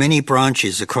 There are many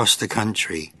branches across the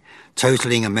country,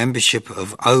 totaling a membership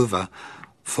of over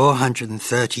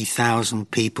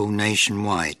 430,000 people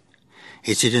nationwide.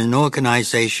 It is an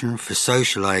organisation for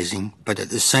socialising, but at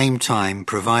the same time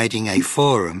providing a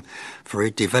forum for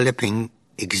developing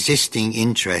existing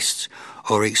interests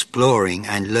or exploring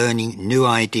and learning new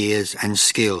ideas and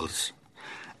skills.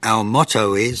 Our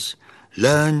motto is,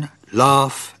 learn,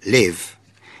 laugh, live.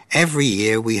 Every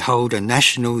year we hold a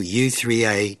National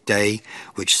U3A Day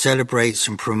which celebrates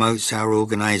and promotes our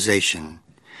organisation.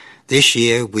 This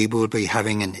year we will be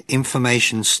having an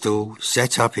information stall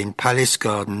set up in Palace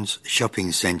Gardens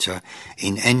Shopping Centre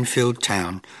in Enfield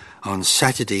Town on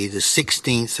Saturday the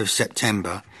 16th of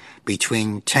September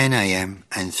between 10 a.m.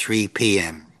 and 3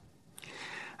 p.m.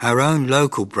 Our own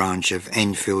local branch of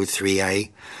Enfield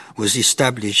 3A was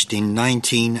established in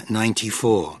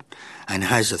 1994 and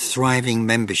has a thriving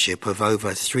membership of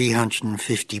over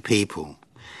 350 people.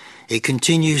 It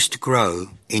continues to grow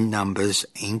in numbers.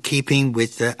 In keeping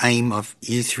with the aim of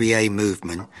U3A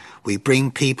movement, we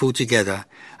bring people together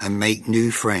and make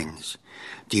new friends,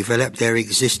 develop their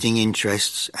existing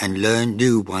interests and learn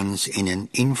new ones in an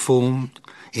informal,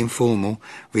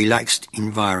 relaxed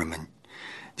environment.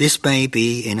 This may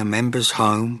be in a member's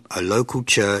home, a local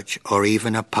church or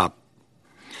even a pub.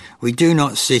 We do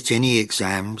not sit any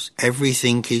exams.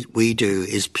 Everything we do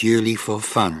is purely for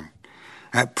fun.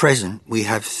 At present, we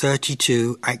have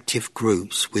 32 active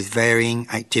groups with varying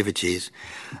activities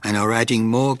and are adding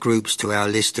more groups to our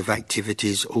list of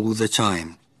activities all the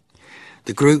time.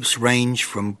 The groups range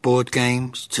from board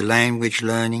games to language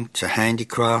learning to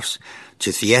handicrafts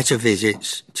to theatre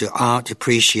visits to art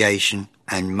appreciation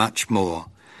and much more.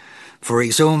 For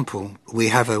example, we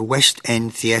have a West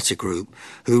End theatre group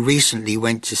who recently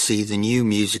went to see the new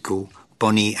musical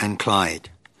Bonnie and Clyde.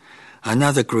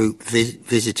 Another group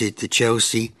visited the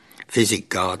Chelsea Physic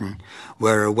Garden,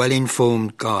 where a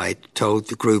well-informed guide told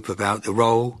the group about the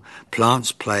role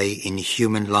plants play in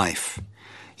human life.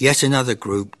 Yet another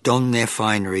group donned their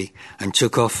finery and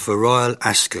took off for Royal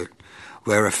Ascot,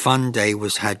 where a fun day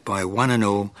was had by one and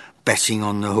all betting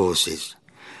on the horses.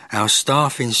 Our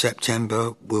staff in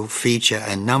September will feature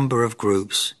a number of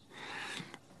groups.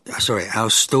 Our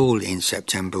stall in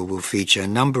September will feature a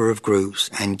number of groups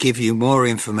and give you more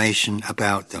information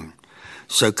about them.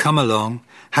 So come along,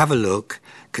 have a look,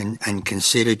 and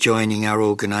consider joining our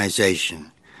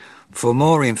organisation. For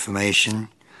more information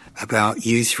about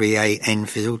U3A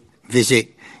Enfield,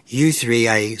 visit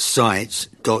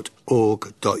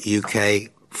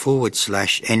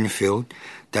u3asites.org.uk/Enfield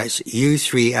That's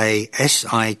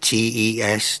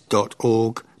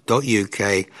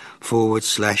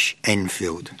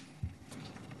u3asites.org.uk/Enfield.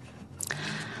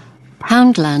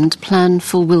 Poundland plan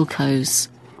for Wilko's.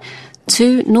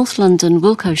 2 North London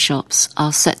Wilko shops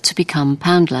are set to become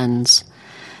Poundlands.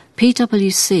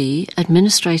 PwC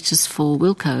administrators for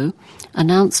Wilko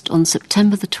announced on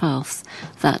September the 12th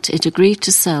that it agreed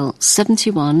to sell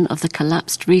 71 of the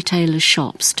collapsed retailers'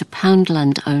 shops to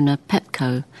Poundland owner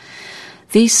Pepco.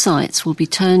 These sites will be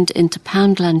turned into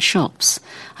Poundland shops,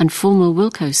 and former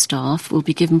Wilko staff will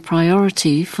be given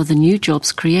priority for the new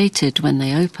jobs created when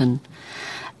they open.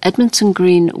 Edmonton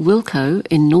Green Wilko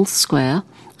in North Square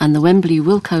and the Wembley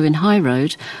Wilko in High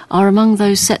Road are among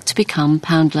those set to become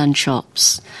Poundland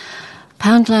shops.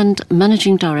 Poundland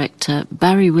Managing Director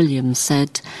Barry Williams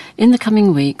said, "In the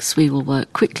coming weeks we will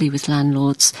work quickly with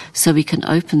landlords so we can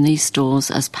open these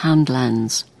stores as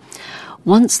Poundlands.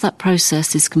 Once that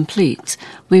process is complete,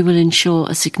 we will ensure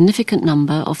a significant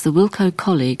number of the Wilko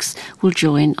colleagues will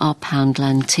join our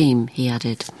Poundland team," he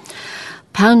added.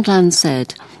 Poundland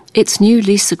said, its new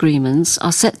lease agreements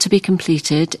are set to be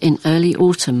completed in early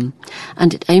autumn,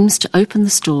 and it aims to open the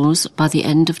stores by the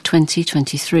end of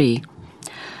 2023.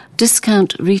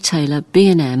 Discount retailer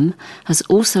B&M has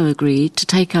also agreed to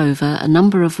take over a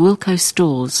number of Wilko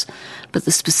stores, but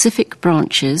the specific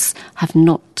branches have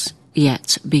not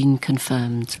yet been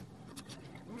confirmed.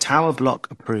 Tower block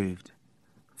approved.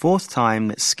 4th time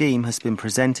that scheme has been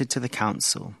presented to the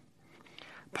council.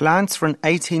 Plans for an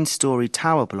 18-storey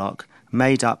tower block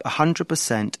made up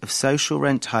 100% of social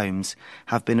rent homes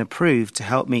have been approved to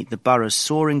help meet the borough's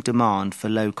soaring demand for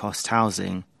low-cost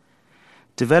housing.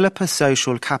 Developer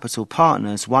Social Capital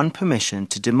Partners won permission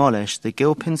to demolish the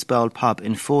Gilpin's Bell pub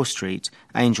in 4 Street,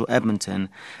 Angel, Edmonton,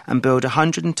 and build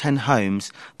 110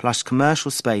 homes plus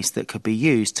commercial space that could be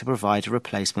used to provide a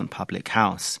replacement public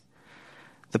house.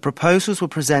 The proposals were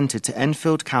presented to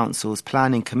Enfield Council's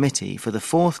Planning Committee for the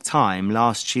 4th time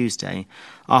last Tuesday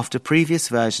after previous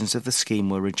versions of the scheme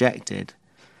were rejected.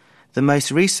 The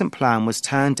most recent plan was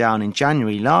turned down in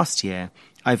January last year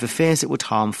over fears it would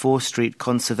harm 4 Street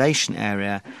Conservation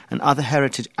Area and other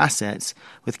heritage assets,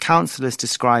 with councillors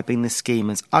describing the scheme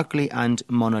as ugly and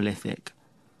monolithic.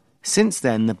 Since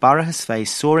then, the borough has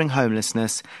faced soaring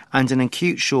homelessness and an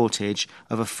acute shortage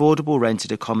of affordable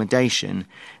rented accommodation,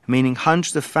 meaning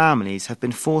hundreds of families have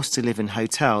been forced to live in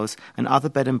hotels and other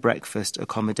bed and breakfast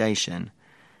accommodation.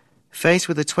 Faced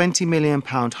with a £20 million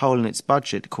hole in its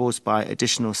budget caused by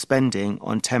additional spending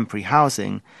on temporary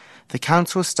housing, the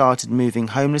council started moving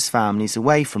homeless families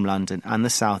away from London and the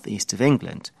south east of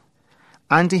England.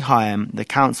 Andy Hyam, the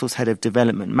council's head of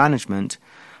development management,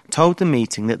 told the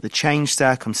meeting that the changed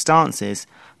circumstances,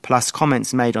 plus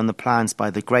comments made on the plans by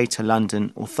the Greater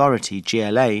London Authority,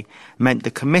 GLA, meant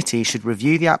the committee should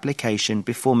review the application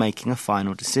before making a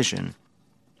final decision.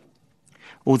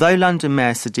 Although London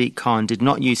Mayor Sadiq Khan did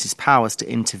not use his powers to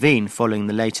intervene following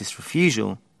the latest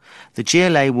refusal, the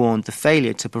GLA warned the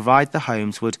failure to provide the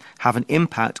homes would have an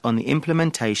impact on the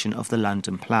implementation of the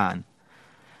London plan.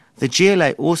 The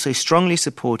GLA also strongly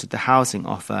supported the housing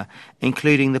offer,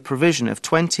 including the provision of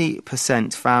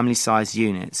 20% family-size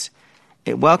units.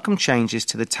 It welcomed changes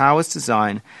to the tower's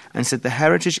design and said the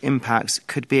heritage impacts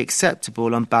could be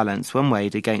acceptable on balance when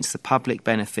weighed against the public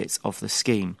benefits of the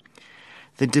scheme.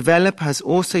 The developer has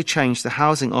also changed the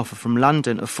housing offer from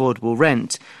London affordable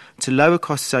rent to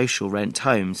lower-cost social rent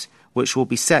homes, which will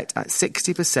be set at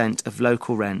 60% of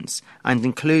local rents, and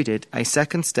included a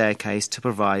second staircase to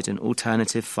provide an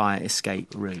alternative fire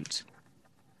escape route.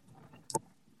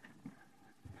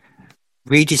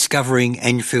 Rediscovering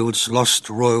Enfield's lost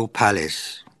royal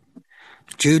palace.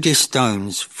 Judith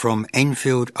Stones from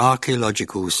Enfield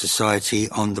Archaeological Society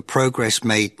on the progress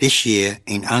made this year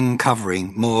in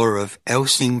uncovering more of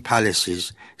Elsing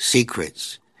Palace's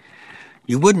secrets.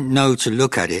 You wouldn't know to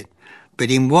look at it, but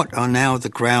in what are now the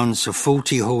grounds of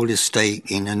Forty Hall Estate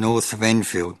in the north of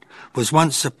Enfield was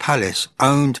once a palace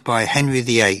owned by Henry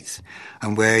VIII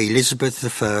and where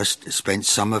Elizabeth I spent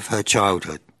some of her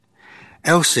childhood.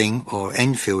 Elsing, or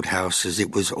Enfield House as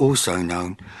it was also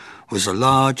known, was a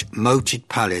large moated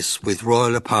palace with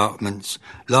royal apartments,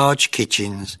 large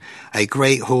kitchens, a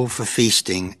great hall for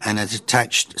feasting and a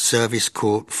detached service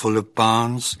court full of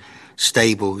barns,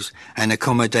 stables and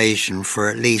accommodation for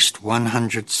at least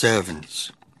 100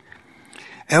 servants.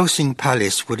 Elsing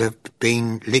Palace would have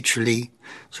literally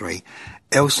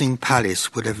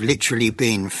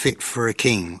been fit for a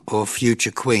king or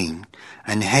future queen,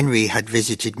 and Henry had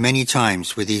visited many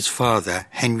times with his father,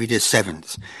 Henry VII,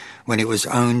 when it was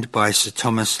owned by Sir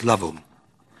Thomas Lovell.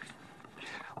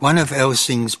 One of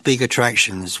Elsing's big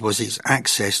attractions was its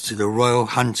access to the royal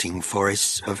hunting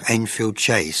forests of Enfield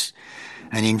Chase,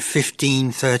 and in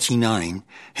 1539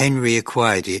 Henry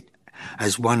acquired it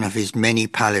as one of his many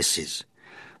palaces.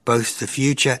 Both the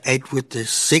future Edward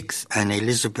VI and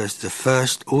Elizabeth I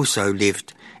also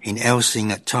lived in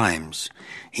Elsing at times.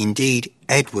 Indeed,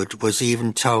 Edward was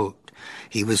even told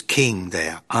he was king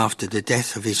there after the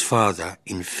death of his father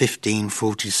in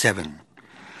 1547.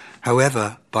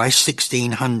 However, by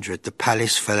 1600 the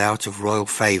palace fell out of royal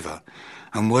favour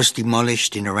and was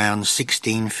demolished in around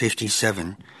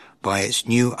 1657 by its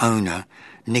new owner,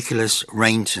 Nicholas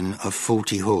Rainton of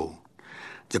Forty Hall.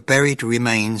 The buried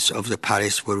remains of the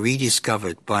palace were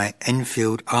rediscovered by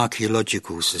Enfield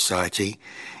Archaeological Society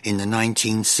in the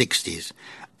 1960s,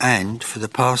 and for the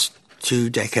past 2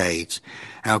 decades,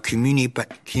 our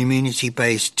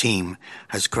community-based team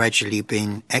has gradually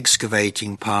been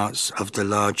excavating parts of the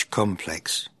large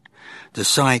complex. The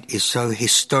site is so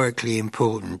historically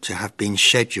important to have been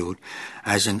scheduled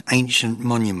as an ancient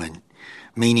monument,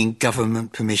 meaning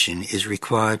government permission is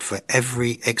required for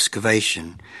every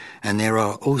excavation, and there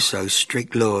are also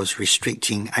strict laws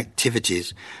restricting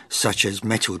activities such as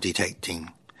metal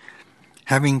detecting.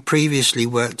 Having previously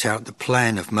worked out the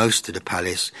plan of most of the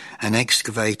palace and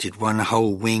excavated one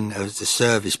whole wing of the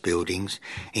service buildings,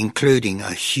 including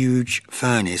a huge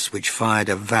furnace which fired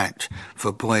a vat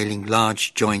for boiling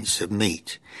large joints of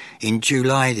meat, in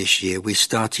July this year we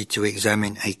started to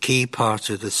examine a key part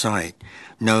of the site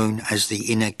known as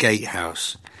the Inner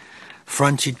Gatehouse.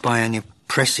 Fronted by an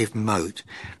impressive moat,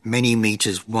 many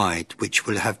metres wide, which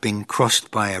will have been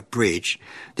crossed by a bridge,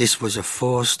 this was a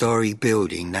 4-storey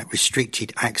building that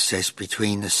restricted access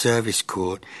between the service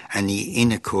court and the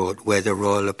inner court where the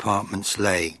royal apartments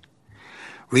lay.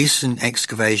 Recent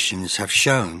excavations have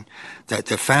shown that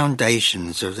the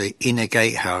foundations of the Inner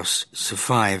Gatehouse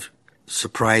survive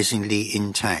surprisingly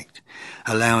intact,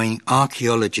 allowing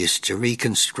archaeologists to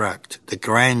reconstruct the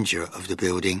grandeur of the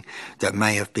building that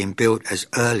may have been built as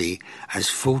early as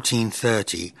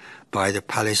 1430 by the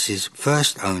palace's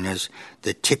first owners,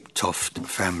 the Tiptoft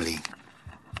family.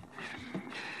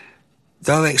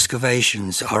 Though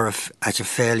excavations are at a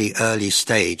fairly early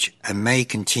stage and may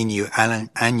continue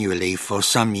annually for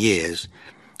some years,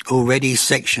 already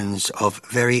sections of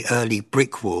very early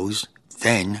brick walls,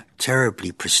 then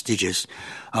terribly prestigious,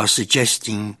 are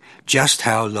suggesting just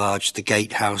how large the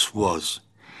gatehouse was.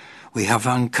 We have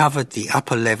uncovered the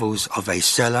upper levels of a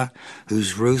cellar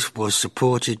whose roof was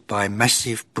supported by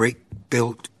massive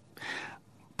brick-built,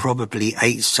 probably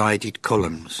 8-sided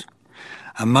columns.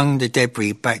 Among the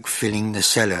debris backfilling the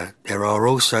cellar, there are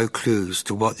also clues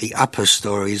to what the upper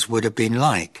stories would have been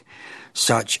like,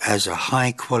 such as a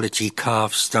high-quality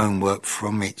carved stonework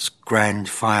from its grand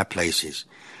fireplaces.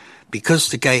 Because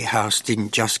the gatehouse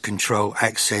didn't just control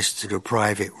access to the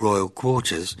private royal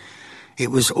quarters,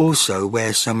 it was also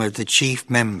where some of the chief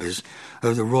members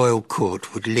of the royal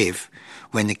court would live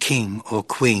when the king or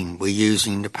queen were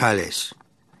using the palace.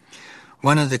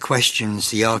 One of the questions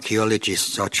the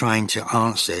archaeologists are trying to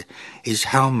answer is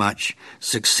how much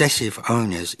successive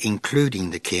owners,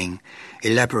 including the king,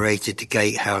 elaborated the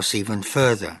gatehouse even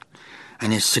further,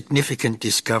 and a significant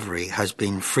discovery has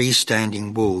been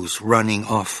freestanding walls running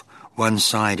off one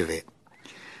side of it.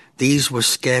 These were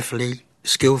skillfully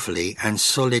and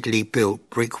solidly built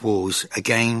brick walls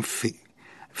again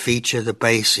feature the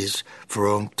bases for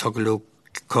octagonal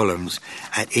columns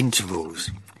at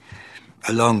intervals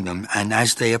along them, and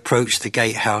as they approach the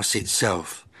gatehouse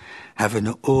itself, have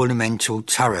an ornamental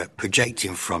turret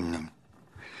projecting from them.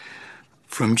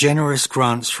 From generous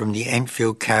grants from the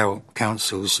Enfield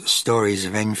Council's Stories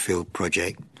of Enfield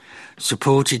project,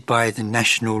 supported by the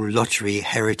National Lottery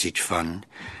Heritage Fund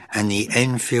and the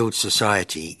Enfield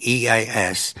Society,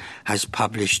 EAS has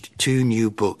published 2 new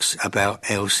books about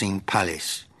Elsing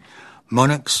Palace.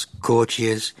 Monarchs,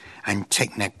 Courtiers and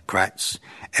Technocrats,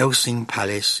 Elsing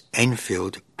Palace,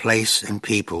 Enfield, Place and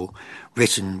People,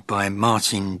 written by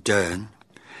Martin Dern,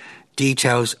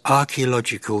 details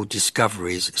archaeological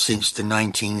discoveries since the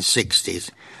 1960s,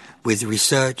 with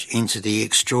research into the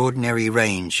extraordinary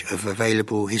range of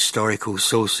available historical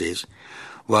sources,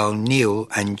 while Neil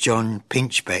and John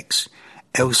Pinchbeck's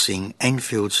Elsing,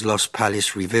 Enfield's Lost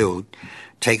Palace Revealed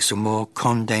takes a more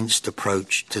condensed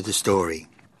approach to the story.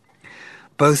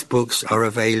 Both books are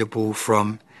available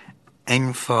from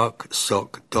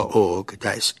enfarcsoc.org,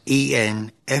 that's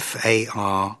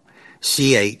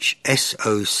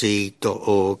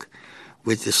enfarchsoc.org,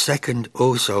 with the second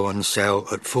also on sale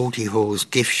at Forty Hall's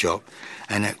gift shop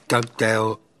and at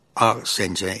Dugdale Art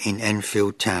Centre in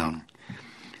Enfield Town.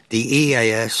 The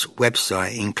EAS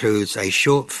website includes a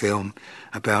short film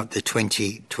about the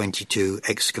 2022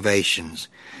 excavations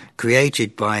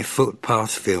created by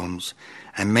Footpath Films,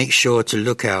 and make sure to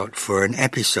look out for an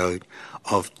episode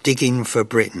of Digging for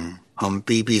Britain on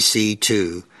BBC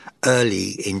Two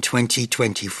early in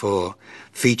 2024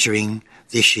 featuring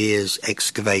this year's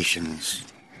excavations.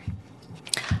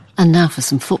 And now for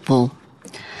some football.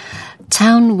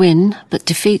 Town win but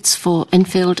defeats for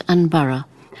Enfield and Borough.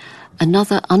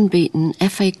 Another unbeaten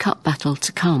FA Cup battle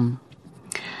to come.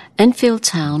 Enfield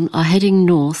Town are heading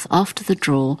north after the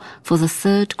draw for the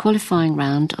third qualifying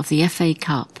round of the FA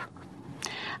Cup.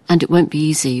 And it won't be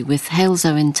easy with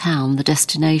Halesowen Town, the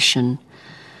destination,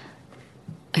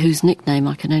 whose nickname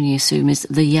I can only assume is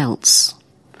the Yelts.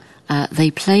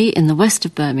 They play in the west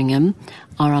of Birmingham,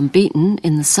 are unbeaten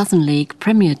in the Southern League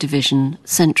Premier Division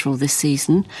Central this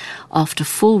season after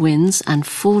 4 wins and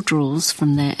 4 draws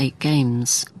from their 8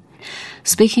 games.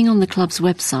 Speaking on the club's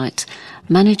website,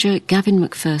 manager Gavin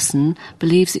McPherson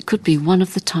believes it could be one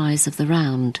of the ties of the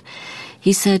round.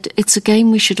 He said, "It's a game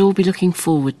we should all be looking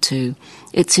forward to.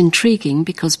 It's intriguing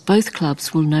because both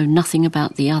clubs will know nothing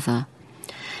about the other.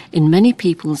 In many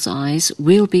people's eyes,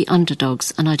 we'll be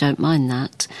underdogs, and I don't mind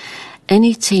that.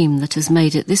 Any team that has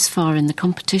made it this far in the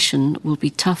competition will be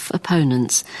tough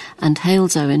opponents, and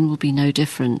Halesowen will be no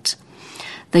different.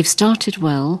 They've started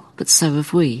well, but so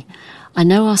have we. I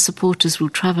know our supporters will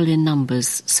travel in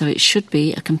numbers, so it should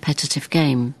be a competitive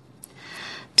game."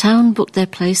 Town booked their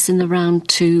place in the round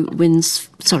 2 wins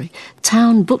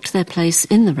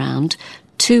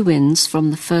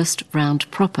from the first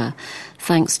round proper,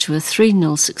 thanks to a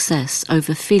 3-0 success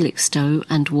over Felixstowe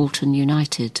and Walton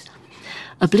United.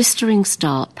 A blistering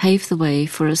start paved the way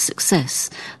for a success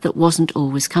that wasn't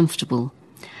always comfortable.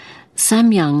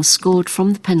 Sam Young scored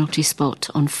from the penalty spot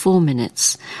on 4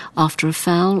 minutes after a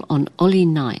foul on Ollie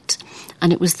Knight,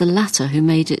 and it was the latter who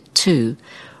made it 2.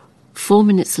 4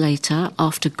 minutes later,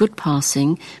 after good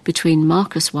passing between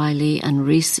Marcus Wiley and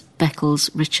Rhys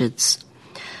Beckles-Richards.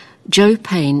 Joe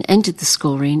Payne ended the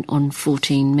scoring on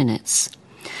 14 minutes.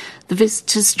 The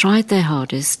visitors tried their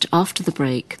hardest after the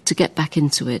break to get back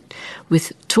into it,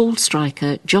 with tall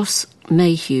striker Joss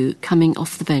Mayhew coming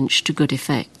off the bench to good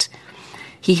effect.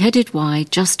 He headed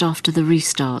wide just after the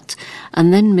restart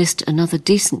and then missed another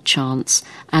decent chance,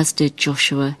 as did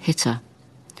Joshua Hitter.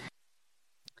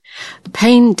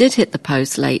 Payne did hit the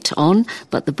post late on,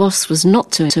 but the boss was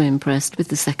not too impressed with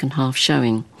the second half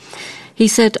showing. He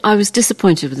said, "I was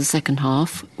disappointed with the second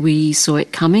half. We saw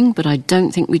it coming, but I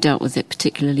don't think we dealt with it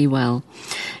particularly well.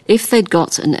 If they'd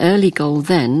got an early goal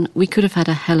then, we could have had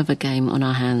a hell of a game on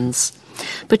our hands.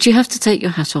 But you have to take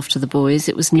your hat off to the boys.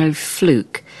 It was no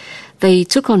fluke. They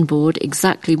took on board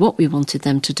exactly what we wanted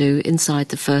them to do inside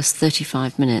the first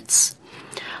 35 minutes.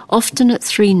 Often at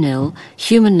 3-0,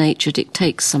 human nature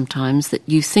dictates sometimes that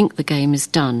you think the game is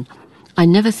done. I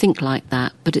never think like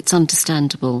that, but it's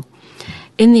understandable.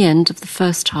 In the end of the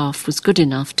first half was good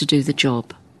enough to do the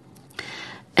job."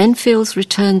 Enfield's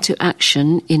return to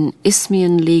action in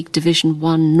Isthmian League Division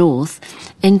 1 North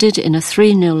ended in a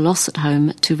 3-0 loss at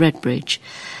home to Redbridge.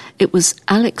 It was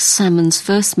Alex Salmon's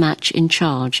first match in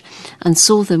charge and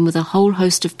saw them with a whole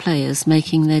host of players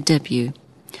making their debut.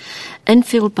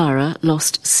 Enfield Borough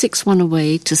lost 6-1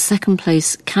 away to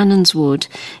second-place Cannons Wood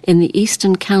in the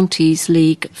Eastern Counties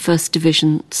League First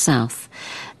Division South.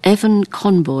 Evan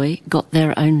Conboy got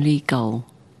their only goal.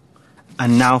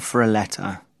 And now for a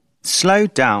letter. Slow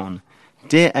down,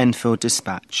 dear Enfield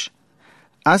Dispatch.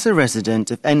 As a resident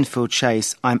of Enfield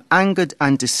Chase, I'm angered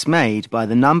and dismayed by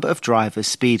the number of drivers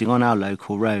speeding on our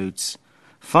local roads.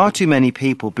 Far too many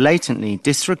people blatantly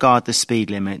disregard the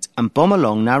speed limit and bomb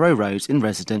along narrow roads in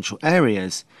residential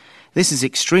areas. This is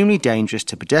extremely dangerous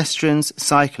to pedestrians,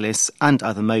 cyclists and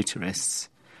other motorists.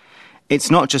 It's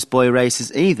not just boy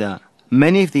racers either.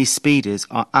 Many of these speeders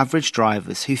are average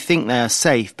drivers who think they are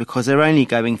safe because they're only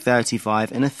going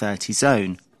 35 in a 30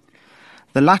 zone.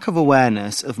 The lack of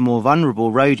awareness of more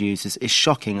vulnerable road users is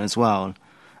shocking as well.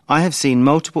 I have seen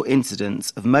multiple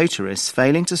incidents of motorists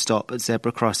failing to stop at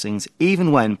zebra crossings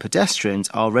even when pedestrians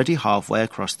are already halfway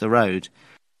across the road.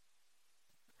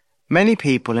 Many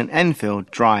people in Enfield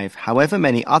drive however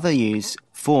many other use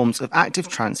forms of active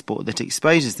transport that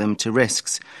exposes them to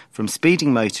risks from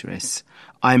speeding motorists.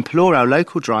 I implore our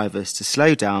local drivers to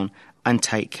slow down and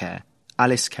take care.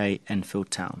 Alice K. Enfield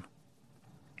Town.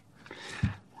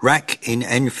 Wreck in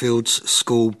Enfield's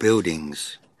school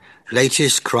buildings.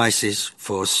 Latest crisis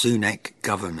for Sunak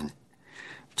government.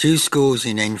 2 schools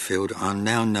in Enfield are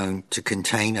now known to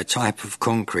contain a type of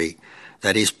concrete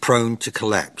that is prone to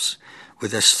collapse,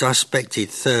 with a suspected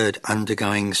 3rd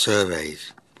undergoing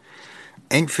surveys.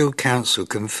 Enfield Council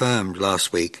confirmed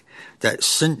last week that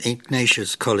St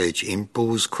Ignatius College in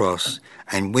Bulls Cross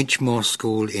and Winchmore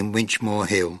School in Winchmore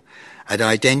Hill had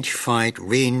identified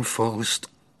reinforced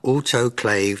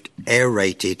autoclaved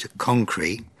aerated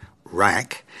concrete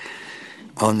RAC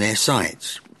on their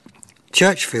sites.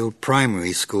 Churchfield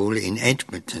Primary School in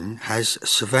Edmonton has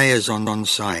surveyors on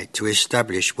site to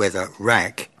establish whether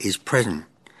RAC is present.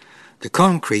 The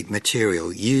concrete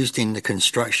material used in the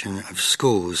construction of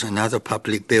schools and other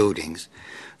public buildings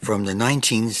from the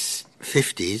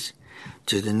 1950s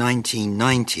to the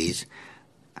 1990s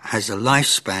has a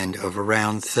lifespan of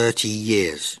around 30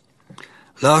 years.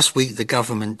 Last week, the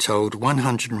government told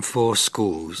 104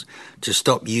 schools to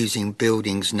stop using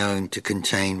buildings known to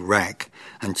contain RAC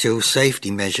until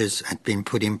safety measures had been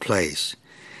put in place.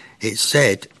 It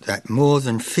said that more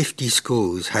than 50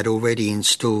 schools had already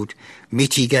installed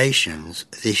mitigations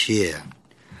this year.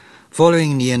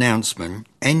 Following the announcement,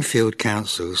 Enfield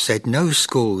Council said no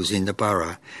schools in the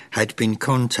borough had been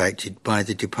contacted by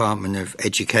the Department of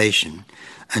Education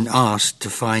and asked to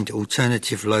find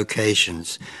alternative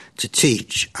locations to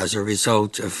teach as a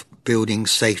result of building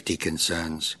safety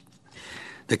concerns.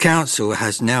 The council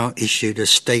has now issued a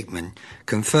statement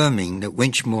confirming that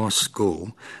Winchmore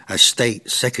School, a state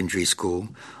secondary school,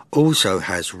 also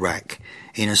has RAC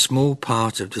in a small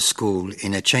part of the school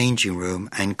in a changing room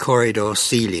and corridor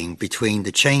ceiling between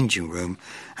the changing room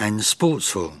and the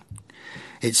sports hall.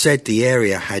 It said the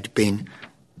area had been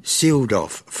sealed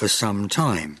off for some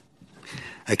time.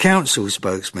 A council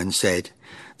spokesman said,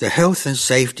 "The health and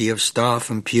safety of staff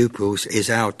and pupils is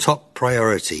our top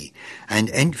priority, and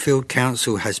Enfield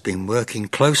Council has been working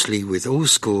closely with all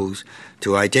schools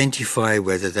to identify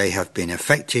whether they have been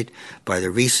affected by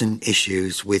the recent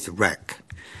issues with RAC.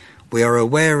 We are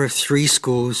aware of 3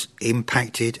 schools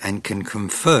impacted and can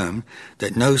confirm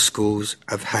that no schools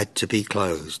have had to be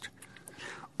closed.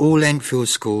 All Enfield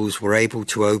schools were able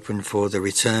to open for the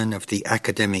return of the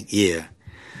academic year.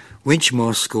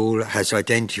 Winchmore School has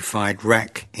identified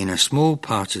RAC in a small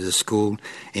part of the school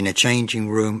in a changing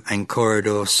room and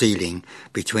corridor ceiling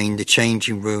between the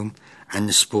changing room and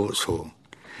the sports hall.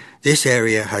 This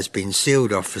area has been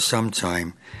sealed off for some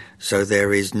time, so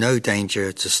there is no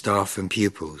danger to staff and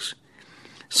pupils.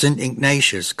 St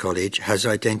Ignatius College has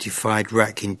identified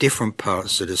RAC in different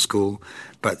parts of the school,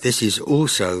 but this is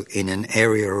also in an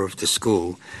area of the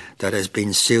school that has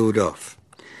been sealed off.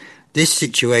 This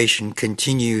situation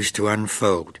continues to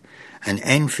unfold, and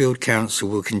Enfield Council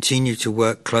will continue to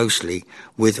work closely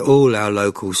with all our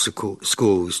local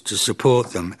schools to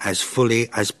support them as fully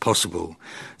as possible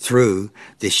through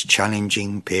this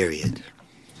challenging period."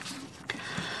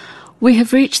 We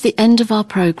have reached the end of our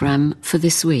programme for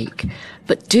this week,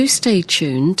 but do stay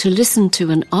tuned to listen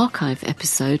to an archive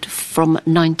episode from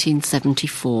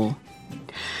 1974.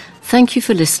 Thank you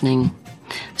for listening.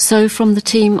 So from the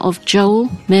team of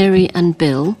Joel, Mary and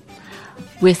Bill,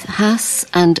 with Hass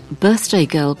and birthday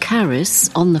girl Caris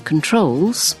on the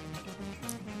controls,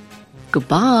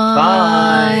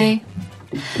 goodbye.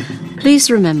 Bye. Please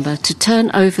remember to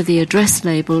turn over the address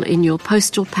label in your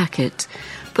postal packet,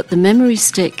 put the memory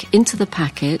stick into the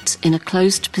packet in a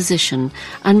closed position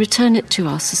and return it to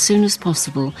us as soon as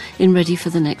possible in ready for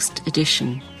the next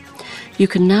edition. You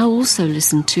can now also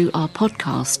listen to our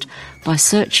podcast by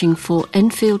searching for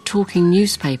Enfield Talking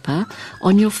Newspaper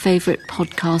on your favourite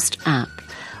podcast app,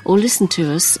 or listen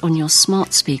to us on your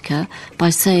smart speaker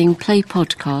by saying Play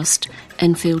Podcast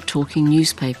Enfield Talking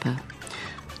Newspaper.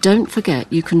 Don't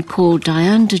forget you can call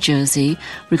Diane de Jersey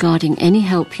regarding any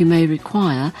help you may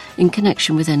require in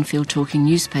connection with Enfield Talking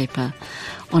Newspaper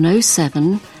on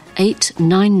 07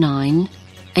 899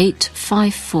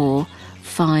 854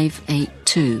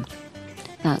 582.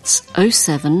 That's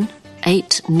 07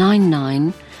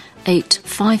 899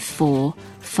 854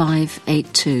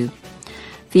 582.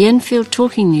 The Enfield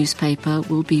Talking Newspaper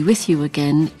will be with you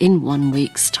again in 1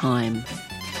 week's time.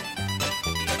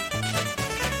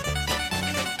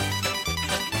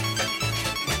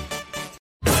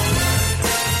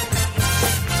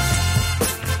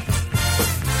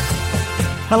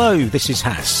 Hello, this is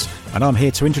Hass, and I'm here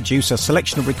to introduce a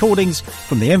selection of recordings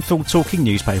from the Enfield Talking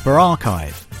Newspaper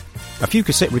archive. A few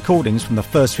cassette recordings from the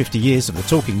first 50 years of the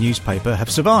Talking Newspaper have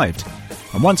survived,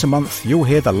 and once a month you'll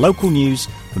hear the local news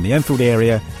from the Enfield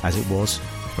area as it was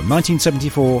from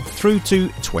 1974 through to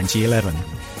 2011.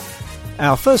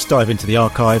 Our first dive into the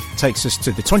archive takes us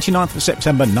to the 29th of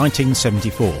September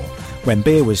 1974, when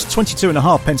beer was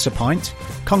 22.5 pence a pint,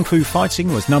 kung fu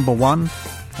fighting was number 1,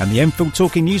 and the Enfield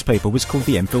Talking Newspaper was called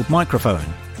the Enfield Microphone.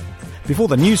 Before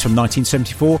the news from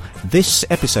 1974, this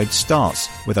episode starts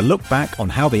with a look back on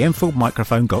how the Enfield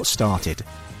Microphone got started.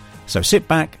 So sit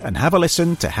back and have a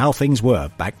listen to how things were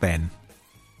back then.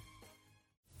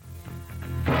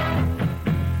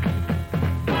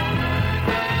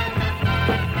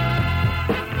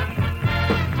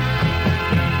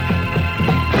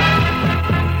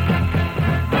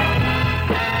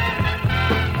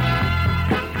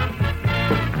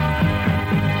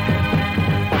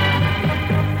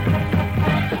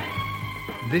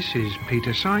 This is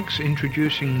Peter Sykes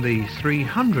introducing the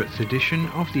 300th edition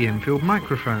of the Enfield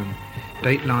microphone,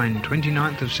 dateline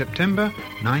 29th of September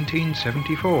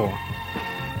 1974.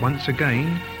 Once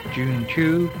again, June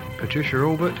Chew, Patricia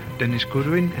Albert, Dennis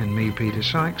Goodwin and me, Peter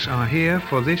Sykes, are here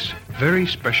for this very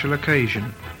special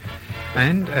occasion.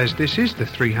 And as this is the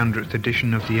 300th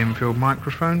edition of the Enfield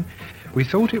microphone, we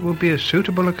thought it would be a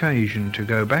suitable occasion to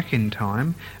go back in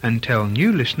time and tell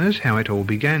new listeners how it all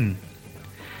began.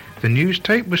 The news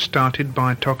tape was started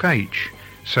by Toc H,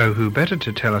 so who better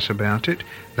to tell us about it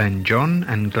than John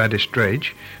and Gladys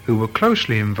Dredge, who were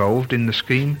closely involved in the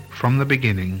scheme from the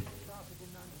beginning.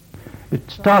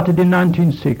 It started in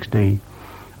 1960.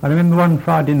 I remember one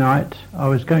Friday night I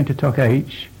was going to Toc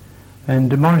H,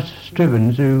 and Maurice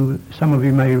Strivens, who some of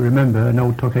you may remember, an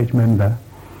old Toc H member,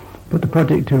 put the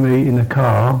project to me in the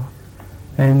car,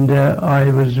 and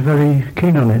I was very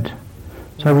keen on it.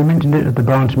 So we mentioned it at the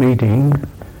branch meeting,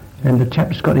 and the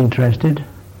chaps got interested,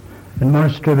 and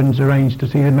Maurice Strivens arranged to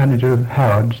see the manager of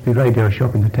Howard's, the radio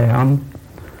shop in the town,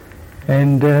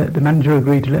 and the manager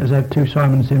agreed to let us have 2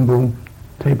 Simon Symbol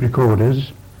tape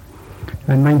recorders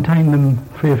and maintain them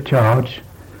free of charge,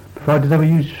 provided they were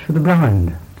used for the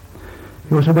blind.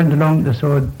 He also went along to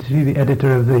see the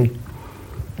editor of the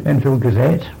Enfield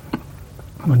Gazette,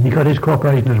 and he got his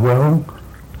cooperation as well.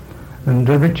 And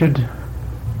Richard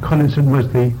Collinson was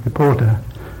the reporter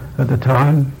at the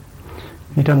time.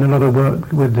 He'd done a lot of work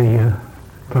with the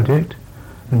project,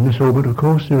 and Miss Albert, of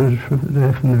course, who was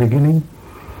there from the beginning.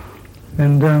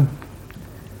 And well,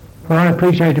 I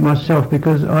appreciate it myself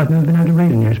because I've never been able to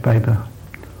read a newspaper.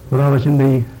 Well, I was in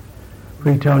the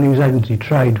retail news agency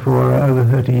trade for over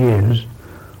 30 years.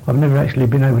 I've never actually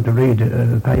been able to read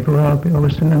a paper. I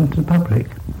was sending them to the public.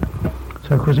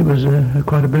 So, of course, it was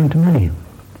quite a boon to me.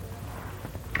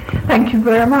 Thank you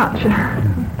very much.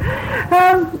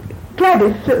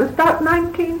 Gladys, it was about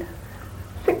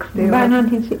 1960. About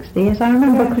 1960, yes. I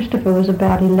remember Christopher was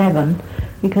about 11,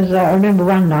 because I remember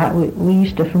one night we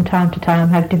used to, from time to time,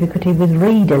 have difficulty with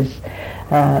readers.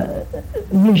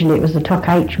 Usually it was the Toc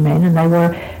H men, and they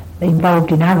were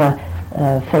involved in other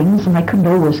things, and they couldn't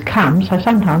always come, so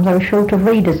sometimes they were short of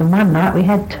readers, and one night we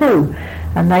had 2,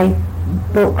 and they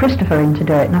brought Christopher in to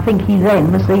do it, and I think he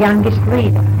then was the youngest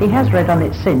reader. He has read on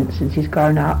it since he's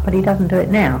grown up, but he doesn't do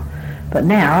it now. But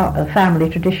now a family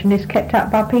tradition is kept up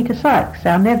by Peter Sykes,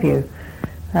 our nephew,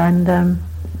 and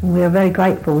we are very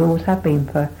grateful, we always have been,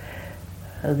 for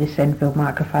this Enfield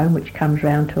microphone, which comes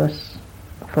round to us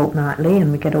fortnightly, and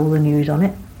we get all the news on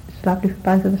it. It's lovely for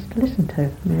both of us to listen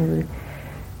to.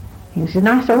 It's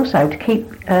nice also to keep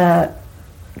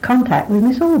contact with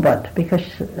Miss Albert, because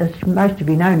as most of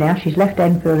you know now, she's left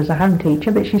Enfield as a home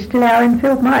teacher, but she's still our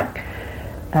Enfield mic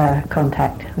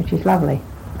contact, which is lovely.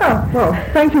 Oh, well,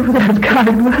 thank you for that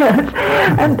kind word.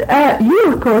 And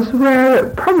you, of course,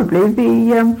 were probably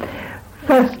the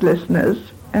first listeners,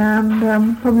 and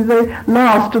probably the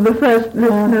last of the first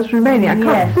listeners remaining. I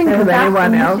can't think of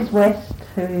anyone else. Mrs. West,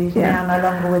 who is now no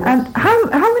longer with us. And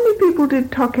how many people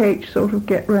did Toc H sort of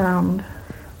get round?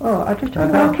 Oh, I just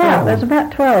don't work out. There's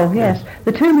about 12, yes.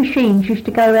 The 2 machines used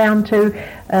to go round to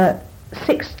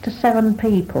 6 to 7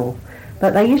 people.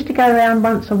 But they used to go around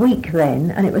once a week then,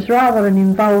 and it was rather an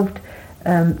involved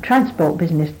transport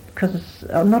business, because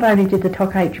not only did the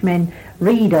Toc H men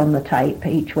read on the tape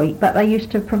each week, but they used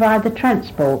to provide the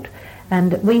transport.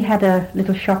 And we had a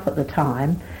little shop at the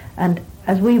time, and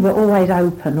as we were always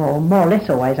open, or more or less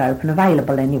always open,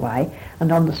 available anyway,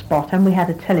 and on the spot, and we had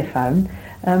a telephone,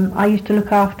 I used to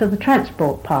look after the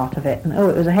transport part of it, and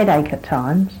it was a headache at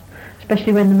times,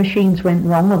 especially when the machines went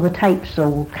wrong or the tapes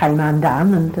all came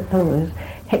undone, and it was a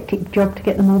hectic job to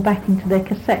get them all back into their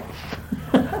cassettes.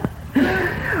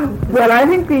 Well, I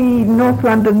think the North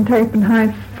London Tape and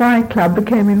Hi-Fi Club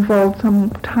became involved some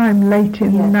time late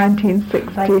in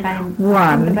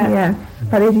 1961. Yes,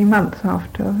 about 18 months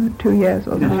after, 2 years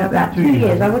or something like that. 2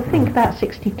 years, I would think about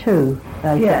 62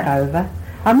 they took over.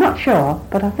 I'm not sure,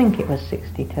 but I think it was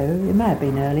 62. It may have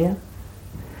been earlier.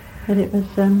 But it was,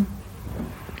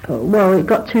 well, it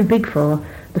got too big for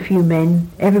the few men.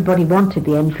 Everybody wanted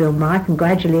the Enfield mic, and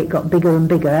gradually it got bigger and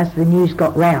bigger as the news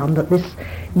got round that this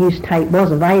news tape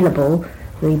was available.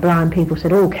 The blind people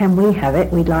said, oh, can we have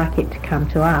it? We'd like it to come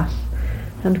to us.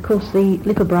 And of course the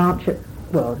little branch at,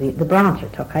 well, the branch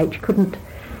at Toc H couldn't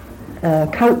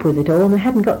cope with it all, and they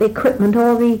hadn't got the equipment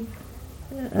or the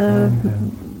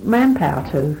manpower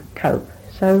to cope.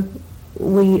 So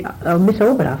we, Miss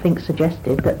Albert, I think,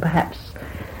 suggested that perhaps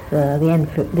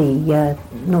the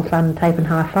North London Tape and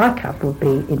Hi-Fi Club would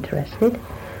be interested.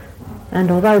 And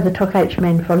although the Toc H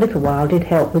men for a little while did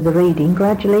help with the reading,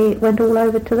 gradually it went all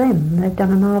over to them. They've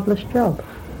done a marvellous job.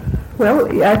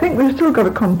 Well, I think we've still got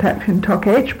a contact in Tock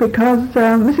H because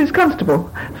Mrs.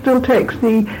 Constable still takes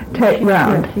the tape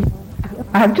round.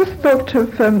 I've just thought of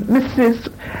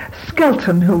Mrs.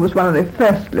 Skelton, who was one of the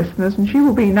first listeners, and she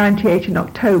will be 98 in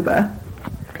October.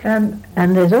 And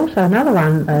there's also another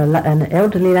one, an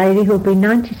elderly lady who will be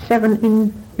 97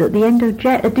 at the end of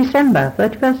December,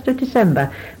 31st of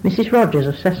December, Mrs. Rogers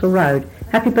of Cecil Road.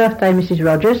 Happy birthday, Mrs.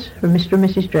 Rogers, from Mr. and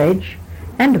Mrs. Dredge,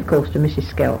 and of course to Mrs.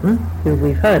 Skelton, who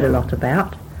we've heard a lot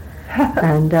about.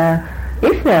 And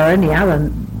if there are any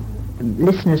other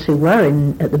listeners who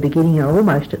were at the beginning or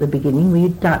almost at the beginning,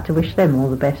 we'd like to wish them all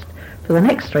the best for the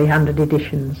next 300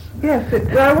 editions. Yes,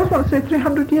 I always want to say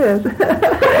 300 years. But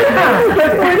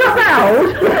we're not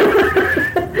out.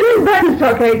 Back to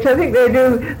Tock H, I think they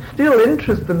do still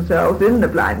interest themselves in the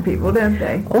blind people, don't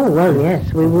they? Oh, well,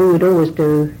 yes. We would always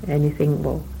do anything,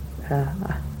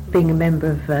 being a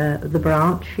member of the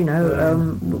branch,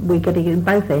 we get it in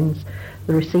both ends,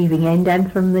 the receiving end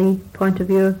and from the point of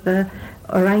view of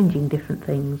arranging different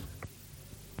things.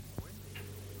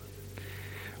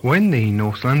 When the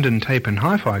North London Tape and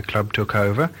Hi-Fi Club took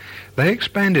over, they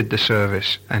expanded the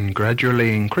service and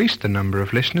gradually increased the number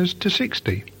of listeners to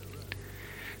 60.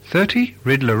 30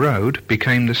 Riddler Road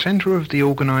became the centre of the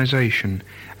organisation,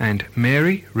 and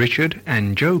Mary, Richard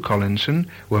and Joe Collinson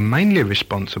were mainly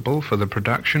responsible for the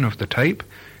production of the tape,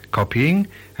 copying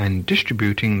and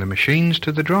distributing the machines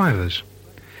to the drivers.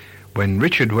 When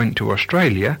Richard went to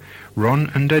Australia, Ron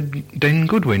and Den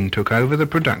Goodwin took over the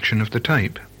production of the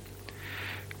tape.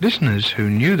 Listeners who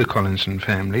knew the Collinson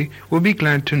family will be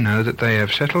glad to know that they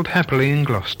have settled happily in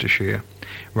Gloucestershire,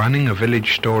 running a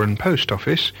village store and post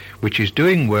office, which is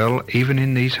doing well even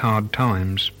in these hard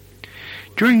times.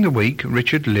 During the week,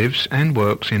 Richard lives and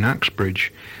works in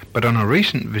Uxbridge, but on a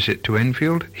recent visit to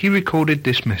Enfield, he recorded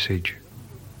this message.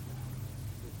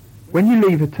 When you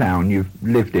leave a town you've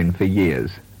lived in for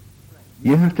years,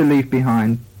 you have to leave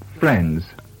behind friends,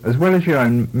 as well as your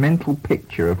own mental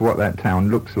picture of what that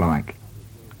town looks like.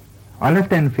 I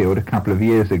left Enfield a couple of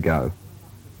years ago.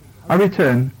 I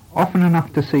return often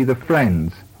enough to see the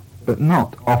friends, but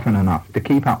not often enough to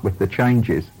keep up with the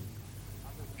changes.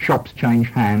 Shops change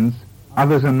hands,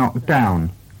 others are knocked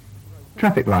down.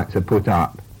 Traffic lights are put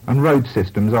up, and road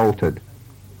systems altered.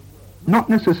 Not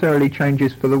necessarily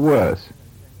changes for the worse,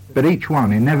 but each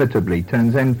one inevitably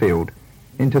turns Enfield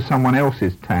into someone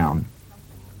else's town.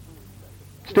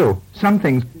 Still, some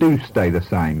things do stay the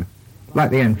same,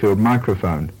 like the Enfield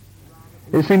microphone.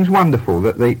 It seems wonderful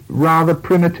that the rather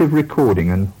primitive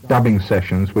recording and dubbing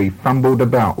sessions we fumbled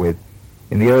about with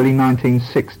in the early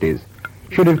 1960s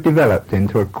should have developed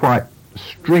into a quite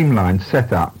streamlined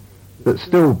setup that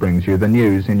still brings you the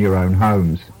news in your own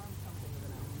homes.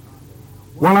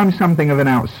 While I'm something of an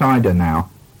outsider now,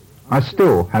 I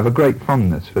still have a great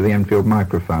fondness for the Enfield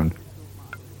microphone.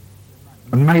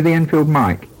 And may the Enfield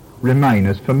mic remain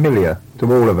as familiar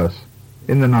to all of us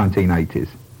in the 1980s.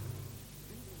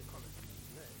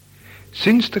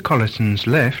 Since the Collisons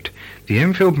left, the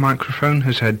Enfield microphone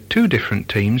has had two different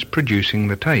teams producing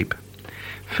the tape.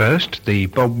 First, the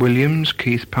Bob Williams,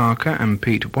 Keith Parker and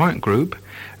Pete White group,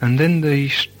 and then the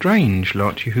strange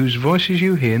lot whose voices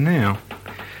you hear now.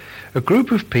 A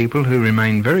group of people who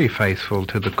remain very faithful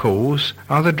to the cause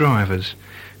are the drivers,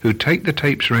 who take the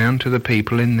tapes round to the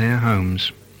people in their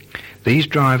homes. These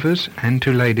drivers, and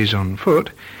to ladies on foot,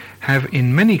 have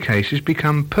in many cases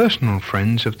become personal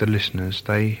friends of the listeners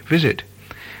they visit,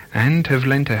 and have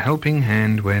lent a helping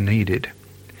hand where needed.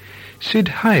 Sid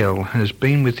Hale has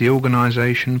been with the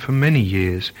organisation for many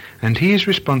years, and he is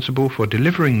responsible for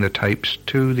delivering the tapes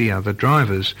to the other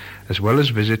drivers, as well as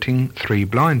visiting 3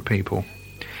 blind people.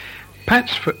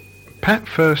 Pat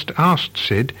first asked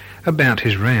Sid about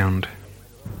his round.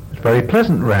 It's a very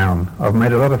pleasant round. I've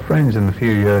made a lot of friends in the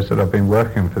few years that I've been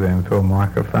working for the Enfield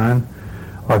microphone.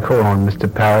 I call on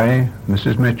Mr. Parry,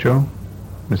 Mrs. Mitchell,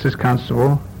 Mrs.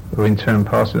 Constable, who in turn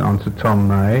pass it on to Tom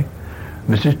May,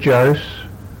 Mrs. Jose,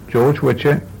 George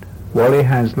Witchett, Wally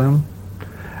Haslam,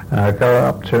 go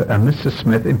up to Mr.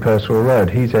 Smith in Purcell Road.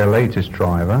 He's our latest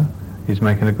driver. He's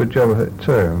making a good job of it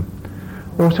too.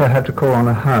 Also had to call on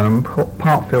a home,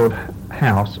 Parkfield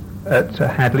House at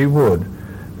Hadley Wood.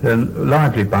 They're a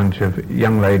lively bunch of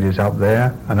young ladies up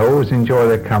there, and I always enjoy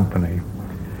their company.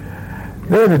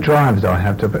 They're the drivers I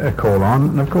have to call on,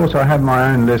 and of course I have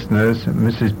my own listeners,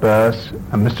 Mrs. Burse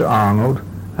and Mr. Arnold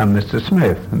and Mr.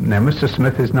 Smith. Now Mr.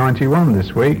 Smith is 91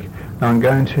 this week, and I'm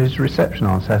going to his reception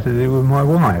on Saturday with my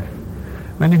wife.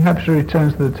 Many happy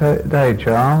returns to the day,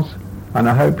 Charles, and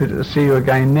I hope to see you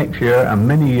again next year and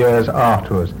many years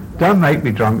afterwards. Don't make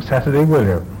me drunk Saturday, will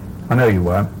you? I know you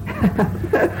won't.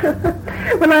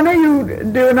 Well, I know you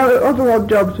do other odd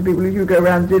jobs for people as you go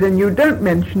around it, and you don't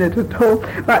mention it at all,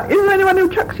 but is there anyone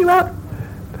who chucks you out?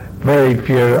 Very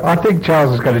few. I think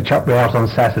Charles is going to chuck me out on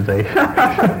Saturday.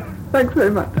 Thanks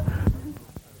very much.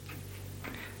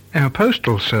 Our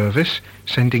postal service,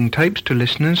 sending tapes to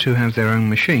listeners who have their own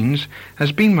machines,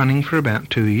 has been running for about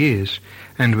 2 years,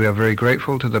 and we are very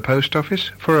grateful to the post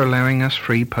office for allowing us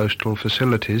free postal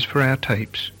facilities for our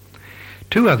tapes.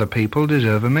 2 other people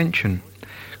deserve a mention.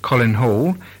 Colin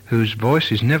Hall, whose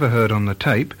voice is never heard on the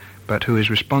tape, but who is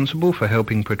responsible for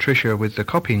helping Patricia with the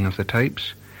copying of the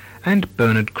tapes, and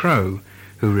Bernard Crowe,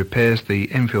 who repairs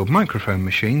the Enfield microphone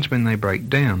machines when they break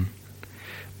down.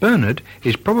 Bernard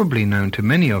is probably known to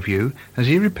many of you as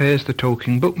he repairs the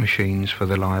talking book machines for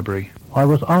the library. I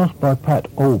was asked by Pat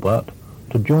Allbutt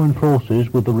to join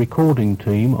forces with the recording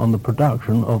team on the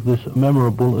production of this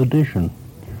memorable edition.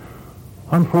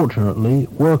 Unfortunately,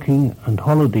 working and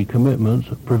holiday commitments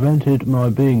prevented my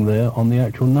being there on the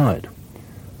actual night,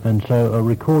 and so a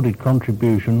recorded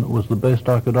contribution was the best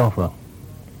I could offer.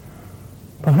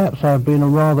 Perhaps I've been a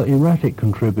rather erratic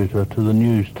contributor to the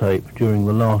news tape during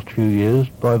the last few years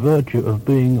by virtue of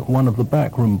being one of the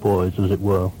backroom boys, as it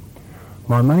were.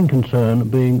 My main concern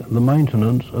being the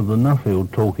maintenance of the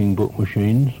Nuffield talking book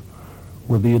machines,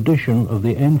 with the addition of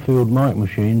the Enfield mic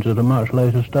machines at a much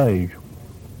later stage.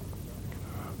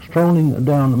 Strolling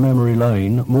down memory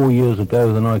lane more years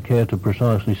ago than I care to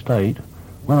precisely state,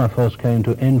 when I first came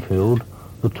to Enfield,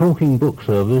 the talking book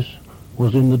service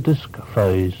was in the disc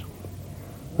phase.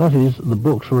 That is, the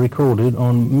books were recorded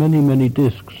on many, many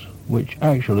discs, which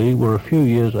actually were a few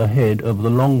years ahead of the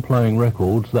long-playing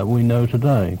records that we know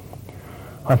today.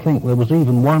 I think there was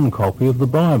even one copy of the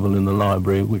Bible in the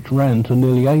library, which ran to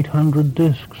nearly 800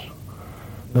 discs.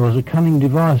 There was a cunning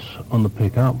device on the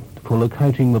pickup for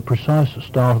locating the precise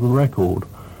start of the record,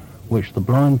 which the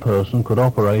blind person could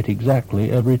operate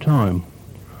exactly every time.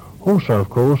 Also, of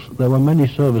course, there were many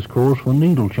service calls for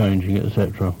needle changing,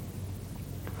 etc.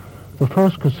 The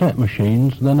first cassette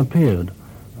machines then appeared,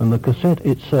 and the cassette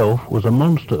itself was a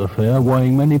monster affair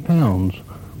weighing many pounds,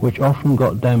 which often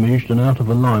got damaged and out of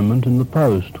alignment in the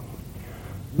post.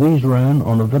 These ran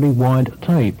on a very wide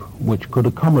tape, which could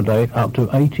accommodate up to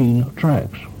 18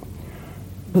 tracks.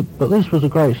 But this was a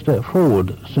great step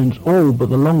forward, since all but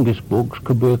the longest books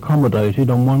could be accommodated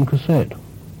on one cassette.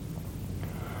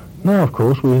 Now, of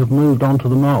course, we have moved on to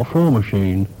the Mark IV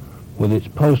machine, with its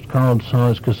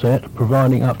postcard-sized cassette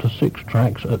providing up to 6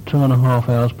 tracks at 2.5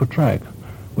 hours per track,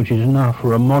 which is enough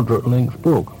for a moderate-length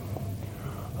book.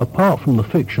 Apart from the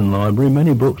fiction library,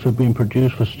 many books have been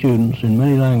produced for students in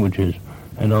many languages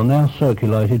and are now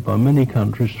circulated by many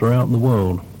countries throughout the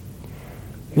world.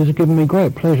 It has given me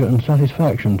great pleasure and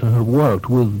satisfaction to have worked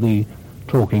with the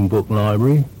Talking Book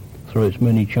Library through its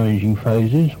many changing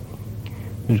phases.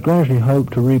 It is gradually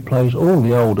hoped to replace all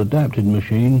the old adapted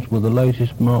machines with the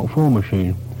latest Mark IV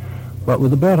machine, but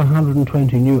with about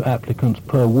 120 new applicants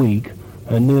per week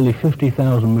and nearly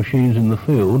 50,000 machines in the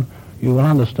field, you will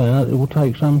understand that it will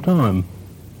take some time.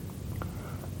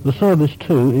 The service,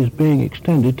 too, is being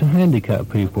extended to handicapped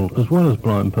people as well as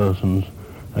blind persons,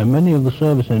 and many of the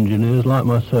service engineers, like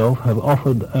myself, have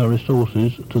offered our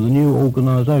resources to the new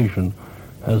organisation,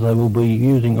 as they will be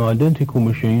using identical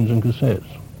machines and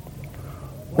cassettes.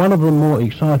 One of the more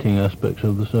exciting aspects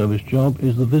of the service job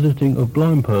is the visiting of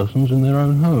blind persons in their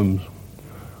own homes.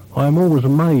 I am always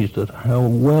amazed at how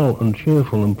well and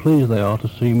cheerful and pleased they are to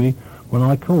see me when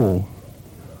I call.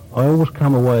 I always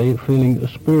come away feeling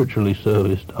spiritually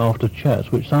serviced after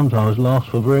chats which sometimes last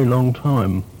for a very long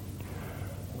time.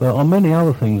 There are many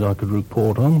other things I could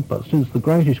report on, but since the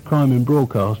greatest crime in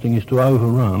broadcasting is to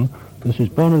overrun, this is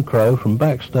Bernard Crowe from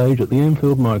backstage at the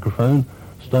Enfield microphone,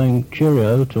 saying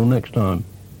cheerio till next time.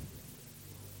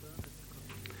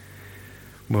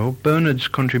 Well, Bernard's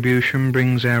contribution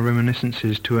brings our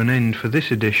reminiscences to an end for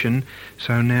this edition,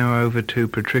 so now over to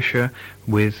Patricia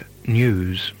with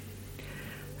news.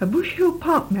 A Bush Hill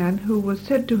Park man who was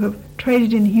said to have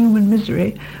traded in human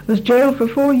misery was jailed for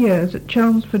 4 years at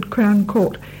Chelmsford Crown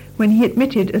Court when he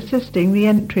admitted assisting the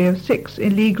entry of 6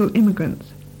 illegal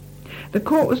immigrants. The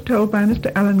court was told by Mr.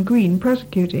 Alan Green,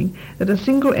 prosecuting, that a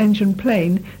single-engine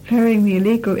plane ferrying the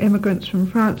illegal immigrants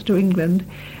from France to England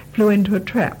flew into a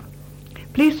trap.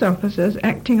 Police officers,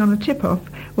 acting on a tip-off,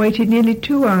 waited nearly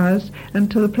 2 hours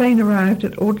until the plane arrived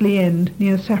at Audley End,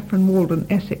 near Saffron Walden,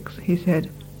 Essex, he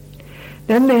said.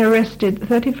 Then they arrested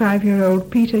 35-year-old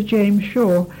Peter James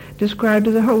Shaw, described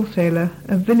as a wholesaler,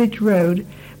 of Village Road,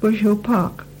 Bush Hill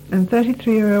Park, and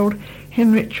 33-year-old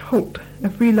Heinrich Holt, a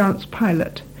freelance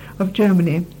pilot, of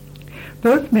Germany.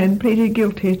 Both men pleaded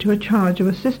guilty to a charge of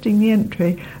assisting the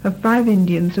entry of 5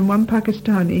 Indians and 1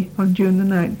 Pakistani on June the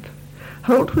 9th.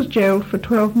 Holt was jailed for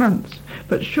 12 months,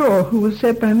 but Shaw, who was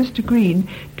said by Mr. Green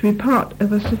to be part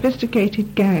of a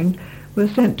sophisticated gang,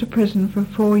 was sent to prison for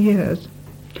 4 years.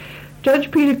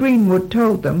 Judge Peter Greenwood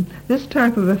told them, "This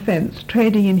type of offence,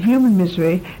 trading in human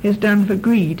misery, is done for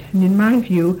greed and, in my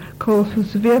view, calls for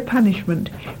severe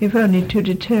punishment, if only to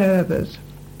deter others."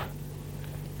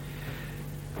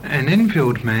 An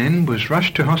Enfield man was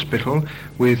rushed to hospital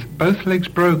with both legs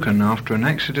broken after an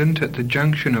accident at the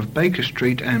junction of Baker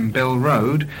Street and Bell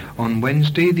Road on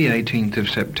Wednesday the 18th of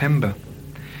September.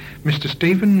 Mr.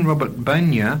 Stephen Robert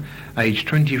Banya, aged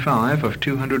 25, of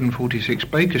 246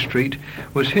 Baker Street,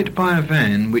 was hit by a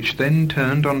van which then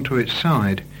turned onto its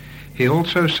side. He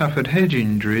also suffered head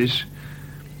injuries.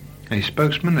 A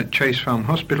spokesman at Chase Farm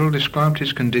Hospital described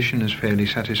his condition as fairly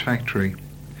satisfactory.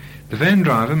 The van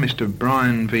driver, Mr.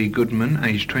 Brian V. Goodman,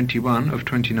 aged 21, of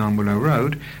 29 Willow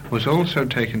Road, was also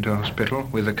taken to hospital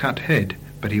with a cut head,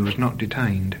 but he was not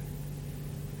detained.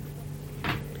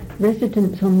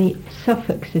 Residents on the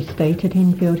Suffolk estate at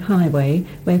Enfield Highway,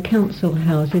 where council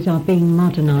houses are being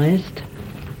modernised,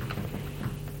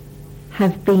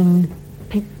 have been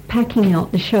packing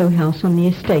out the show house on the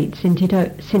estate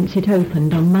since it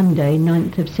opened on Monday,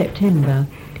 9th of September.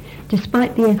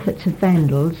 Despite the efforts of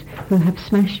vandals who have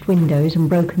smashed windows and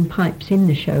broken pipes in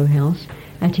the show house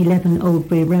at 11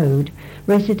 Oldbury Road,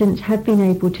 residents have been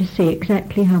able to see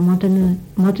exactly how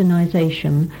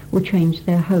modernisation will change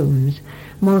their homes.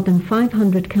 More than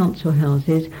 500 council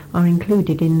houses are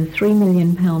included in the £3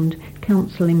 million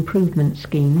council improvement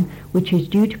scheme, which is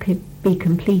due to be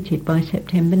completed by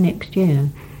September next year.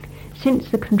 Since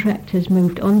the contractors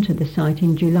moved onto the site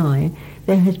in July,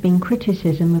 there has been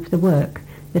criticism of the work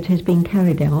that has been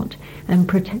carried out and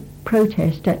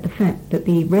protest at the fact that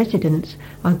the residents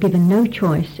are given no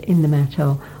choice in the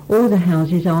matter. All the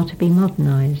houses are to be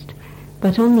modernised.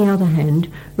 But on the other hand,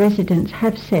 residents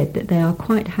have said that they are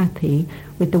quite happy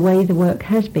with the way the work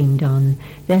has been done.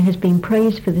 There has been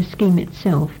praise for the scheme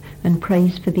itself and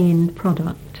praise for the end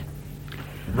product.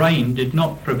 Rain did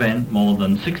not prevent more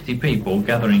than 60 people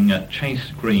gathering at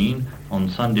Chase Green on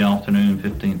Sunday afternoon,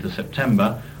 15th of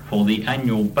September, for the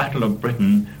annual Battle of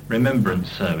Britain Remembrance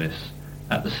Service.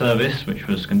 At the service, which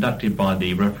was conducted by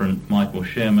the Reverend Michael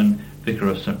Sherman, Vicar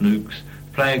of St Luke's,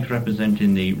 flags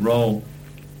representing the Royal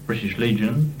British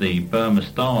Legion, the Burma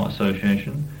Star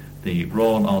Association, the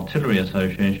Royal Artillery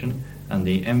Association and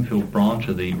the Enfield branch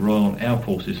of the Royal Air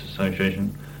Forces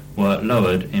Association were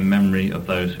lowered in memory of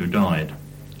those who died.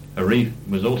 A wreath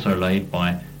was also laid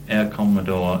by Air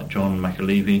Commodore John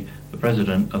McAlevey, the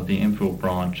president of the Enfield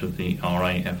branch of the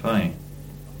RAFA.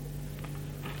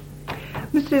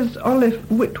 Mrs.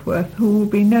 Olive Whitworth, who will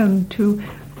be known to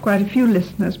quite a few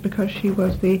listeners because she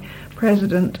was the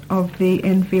president of the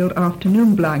Enfield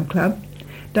Afternoon Blind Club,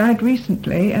 died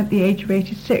recently at the age of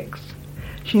 86.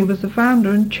 She was the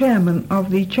founder and chairman of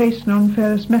the Chase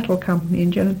Non-Ferrous Metal Company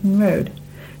in Jennerton Road.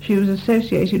 She was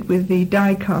associated with the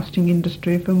die casting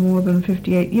industry for more than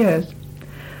 58 years.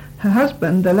 Her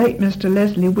husband, the late Mr.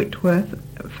 Leslie Whitworth,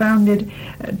 founded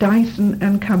Dyson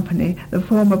and Company, the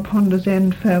former Ponders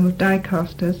End firm of die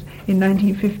casters, in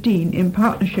 1915 in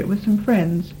partnership with some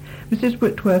friends. Mrs.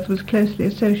 Whitworth was closely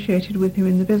associated with him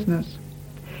in the business.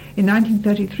 In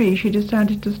 1933 she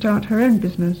decided to start her own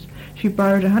business. She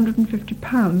borrowed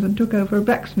 £150 and took over a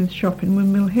blacksmith shop in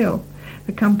Windmill Hill.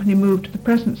 The company moved to the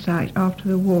present site after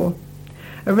the war.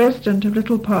 A resident of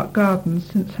Little Park Gardens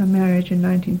since her marriage in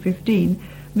 1915,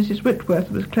 Mrs. Whitworth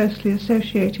was closely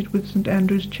associated with St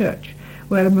Andrew's Church,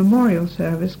 where a memorial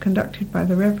service conducted by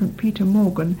the Reverend Peter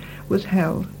Morgan was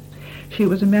held. She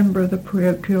was a member of the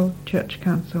parochial church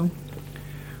council.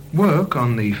 Work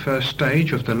on the first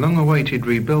stage of the long-awaited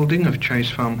rebuilding of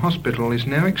Chase Farm Hospital is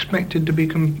now expected to be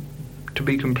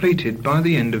completed by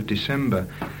the end of December,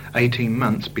 18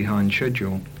 months behind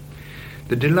schedule.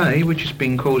 The delay, which has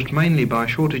been caused mainly by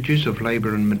shortages of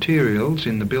labour and materials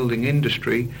in the building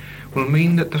industry, will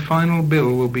mean that the final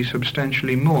bill will be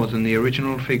substantially more than the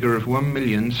original figure of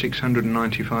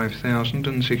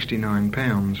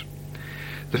 £1,695,069.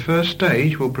 The first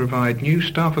stage will provide new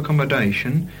staff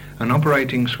accommodation, an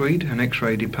operating suite, an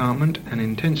X-ray department, an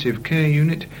intensive care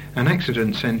unit, an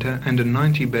accident centre and a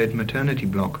 90-bed maternity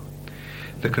block.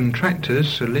 The contractors,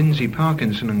 Sir Lindsay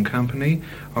Parkinson and Company,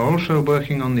 are also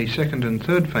working on the second and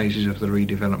third phases of the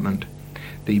redevelopment.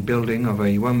 The building of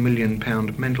a £1 million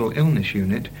mental illness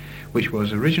unit, which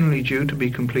was originally due to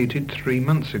be completed 3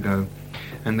 months ago,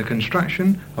 and the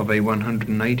construction of a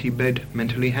 180-bed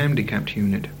mentally handicapped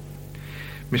unit.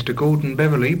 Mr Gordon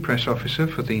Beverley, press officer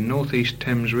for the North East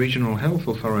Thames Regional Health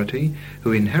Authority,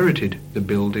 who inherited the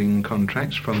building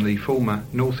contracts from the former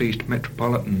North East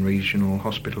Metropolitan Regional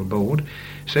Hospital Board,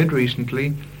 said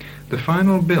recently, "The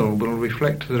final bill will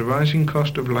reflect the rising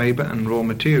cost of labour and raw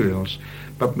materials,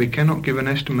 but we cannot give an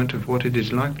estimate of what it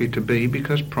is likely to be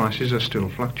because prices are still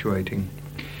fluctuating.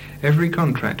 Every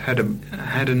contract had an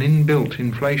inbuilt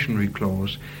inflationary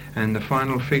clause, and the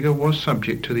final figure was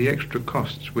subject to the extra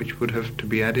costs which would have to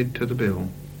be added to the bill."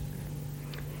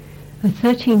 A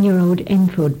 13-year-old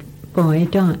Enfield boy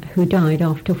who died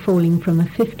after falling from a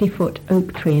 50-foot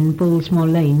oak tree in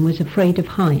Bullsmore Lane was afraid of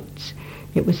heights.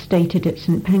 It was stated at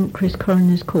St Pancras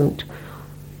Coroner's Court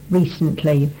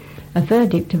recently. A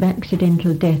verdict of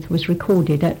accidental death was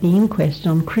recorded at the inquest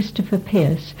on Christopher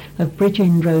Pearce of Bridge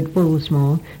End Road,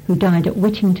 Bullsmore, who died at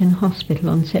Whittington Hospital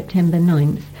on September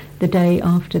 9th, the day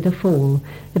after the fall.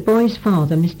 The boy's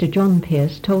father, Mr John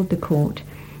Pearce, told the court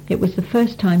it was the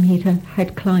first time he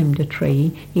had climbed a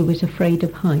tree. He was afraid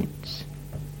of heights.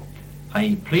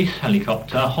 A police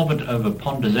helicopter hovered over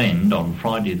Ponders End on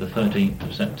Friday the 13th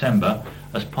of September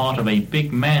as part of a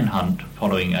big manhunt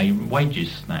following a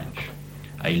wages snatch.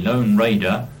 A lone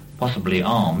raider, possibly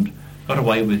armed, got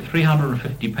away with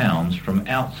 £350 from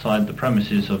outside the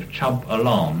premises of Chubb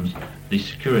Alarms, the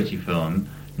security firm,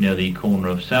 near the corner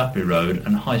of Southbury Road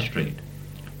and High Street.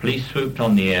 Police swooped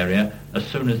on the area as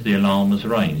soon as the alarm was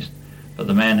raised, but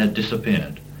the man had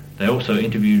disappeared. They also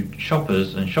interviewed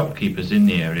shoppers and shopkeepers in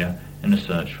the area in a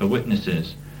search for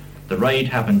witnesses. The raid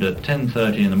happened at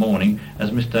 10:30 in the morning as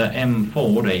Mr M.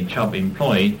 Ford, a Chubb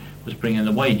employee, was bringing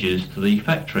the wages to the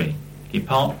factory. He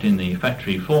parked in the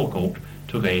factory forecourt,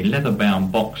 took a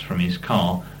leather-bound box from his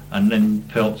car, and then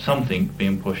felt something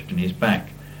being pushed in his back.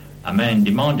 A man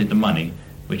demanded the money,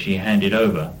 which he handed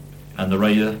over, and the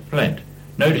raider fled.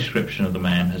 No description of the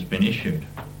man has been issued.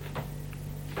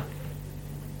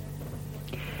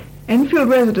 Enfield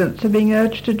residents are being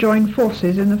urged to join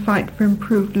forces in the fight for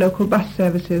improved local bus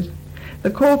services. The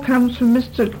call comes from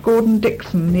Mr Gordon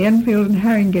Dixon, the Enfield and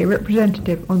Haringey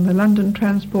representative on the London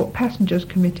Transport Passengers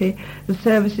Committee, the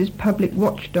service's public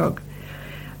watchdog.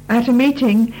 At a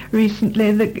meeting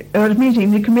recently,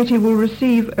 the committee will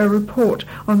receive a report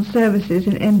on services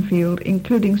in Enfield,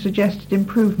 including suggested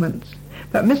improvements.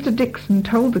 But Mr Dixon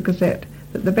told the Gazette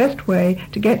that the best way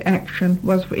to get action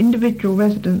was for individual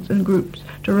residents and groups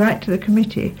to write to the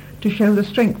committee to show the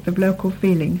strength of local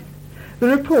feeling. The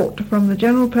report from the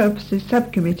General Purposes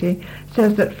Subcommittee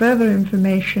says that further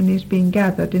information is being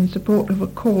gathered in support of a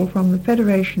call from the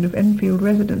Federation of Enfield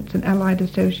Residents and Allied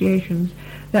Associations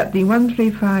that the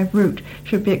 135 route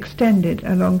should be extended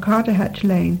along Carterhatch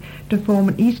Lane to form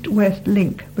an east-west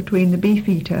link between the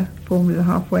Beefeater, formerly the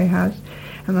Halfway House,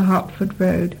 and the Hertford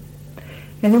Road.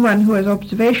 Anyone who has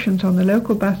observations on the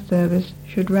local bus service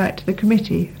should write to the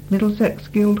committee, Middlesex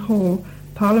Guild Hall,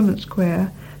 Parliament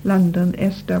Square, London,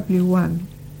 SW1.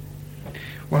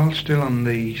 While still on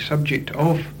the subject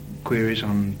of queries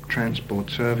on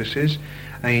transport services,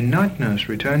 a night nurse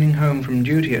returning home from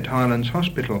duty at Highlands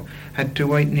Hospital had to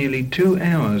wait nearly 2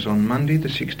 hours on Monday the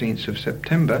 16th of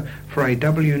September for a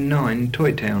W9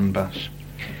 Toy Town bus.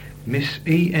 Miss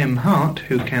E.M. Hart,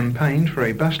 who campaigned for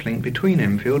a bus link between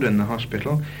Enfield and the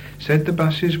hospital, said the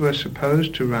buses were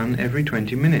supposed to run every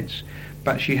 20 minutes,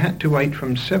 but she had to wait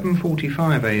from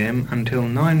 7:45 a.m. until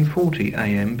 9:40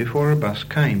 a.m. before a bus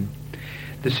came.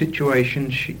 The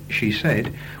situation, she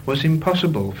said, was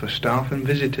impossible for staff and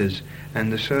visitors,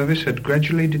 and the service had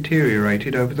gradually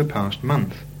deteriorated over the past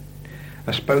month.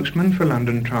 A spokesman for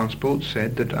London Transport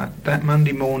said that that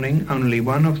Monday morning only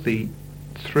one of the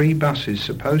 3 buses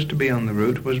supposed to be on the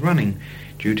route was running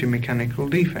due to mechanical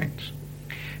defects.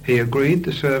 He agreed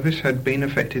the service had been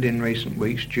affected in recent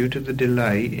weeks due to the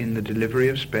delay in the delivery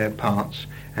of spare parts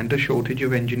and a shortage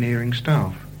of engineering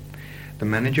staff. The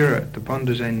manager at the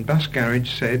Ponders End bus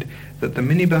garage said that the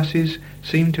minibuses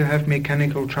seemed to have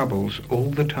mechanical troubles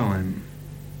all the time.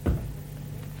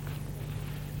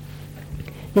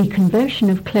 The conversion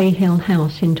of Clay Hill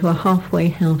House into a halfway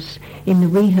house in the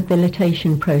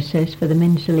rehabilitation process for the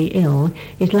mentally ill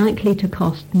is likely to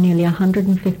cost nearly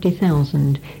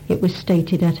 £150,000, it was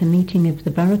stated at a meeting of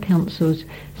the Borough Council's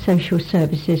Social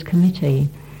Services Committee.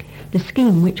 The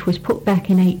scheme, which was put back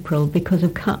in April because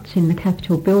of cuts in the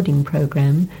capital building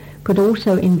programme, could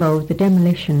also involve the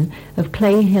demolition of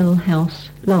Clay Hill House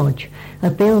Lodge, a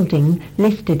building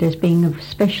listed as being of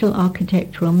special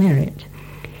architectural merit.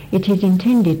 It is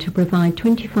intended to provide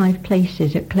 25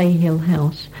 places at Clay Hill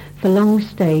House for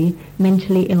long-stay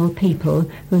mentally ill people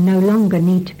who no longer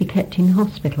need to be kept in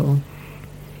hospital.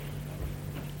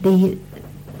 The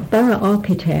borough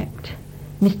architect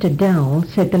Mr. Dowell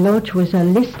said the lodge was a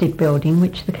listed building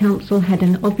which the council had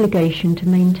an obligation to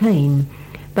maintain,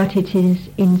 but it is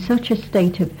in such a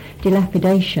state of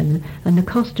dilapidation and the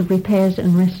cost of repairs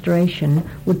and restoration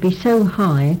would be so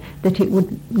high that it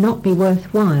would not be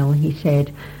worthwhile, he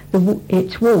said.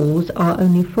 Its walls are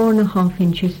only 4.5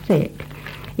 inches thick.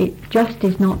 It just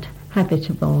is not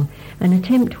habitable. An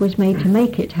attempt was made to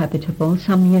make it habitable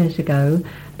some years ago,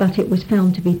 but it was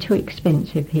found to be too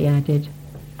expensive, he added.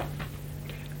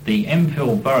 The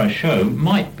Enfield Borough Show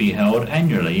might be held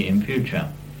annually in future.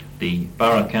 The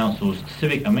Borough Council's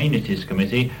Civic Amenities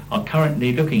Committee are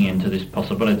currently looking into this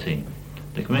possibility.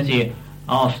 The committee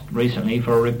asked recently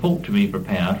for a report to be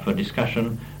prepared for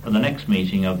discussion at the next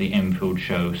meeting of the Enfield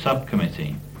Show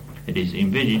Subcommittee. It is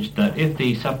envisaged that if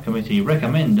the subcommittee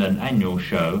recommend an annual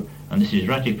show, and this is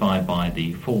ratified by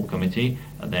the full committee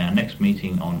at their next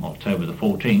meeting on October the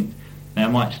 14th, there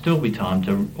might still be time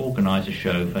to organise a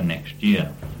show for next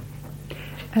year.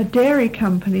 A dairy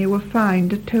company were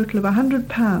fined a total of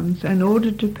 £100 and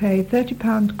ordered to pay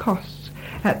 £30 costs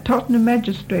at Tottenham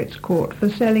Magistrates Court for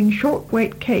selling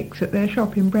short-weight cakes at their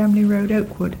shop in Bramley Road,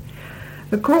 Oakwood.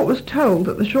 The court was told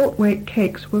that the short-weight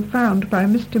cakes were found by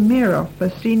Mr. Meroff,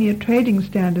 a senior trading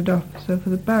standard officer for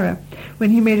the borough, when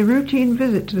he made a routine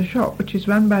visit to the shop, which is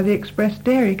run by the Express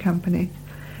Dairy Company.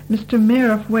 Mr.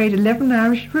 Meroff weighed 11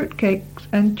 Irish fruit cakes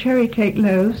and cherry cake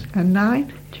loaves and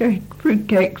 9 cherry fruit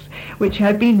cakes, which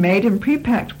had been made and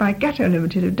pre-packed by Gatto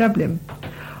Limited of Dublin.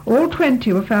 All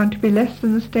 20 were found to be less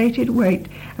than the stated weight,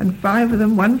 and 5 of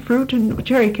them, 1 fruit and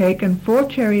cherry cake and 4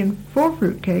 cherry and 4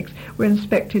 fruit cakes, were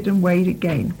inspected and weighed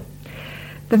again.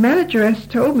 The manageress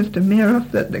told Mr.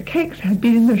 Meroff that the cakes had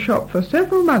been in the shop for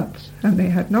several months, and they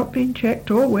had not been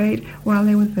checked or weighed while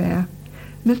they were there.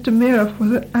 Mr. Meroff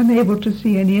was unable to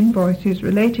see any invoices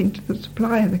relating to the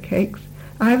supply of the cakes,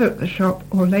 either at the shop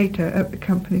or later at the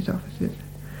company's offices.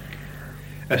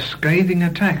 A scathing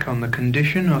attack on the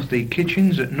condition of the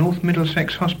kitchens at North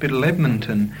Middlesex Hospital,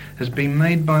 Edmonton, has been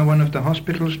made by one of the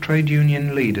hospital's trade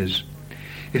union leaders.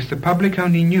 If the public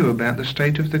only knew about the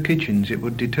state of the kitchens, it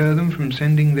would deter them from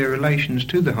sending their relations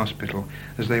to the hospital,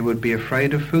 as they would be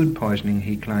afraid of food poisoning,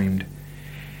 he claimed.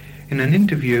 In an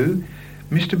interview,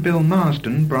 Mr. Bill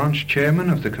Marsden, branch chairman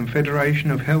of the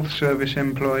Confederation of Health Service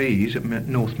Employees at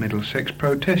North Middlesex,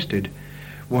 protested.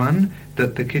 1.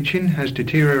 That the kitchen has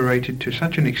deteriorated to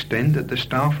such an extent that the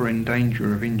staff are in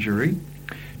danger of injury.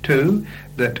 2.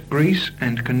 That grease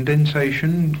and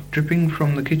condensation dripping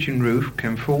from the kitchen roof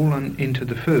can fall into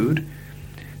the food.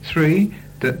 3.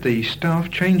 That the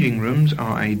staff changing rooms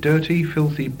are a dirty,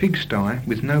 filthy pigsty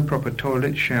with no proper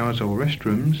toilets, showers or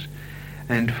restrooms.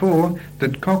 And 4.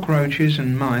 That cockroaches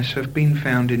and mice have been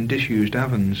found in disused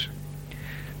ovens.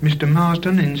 Mr.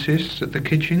 Marsden insists that the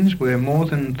kitchens, where more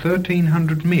than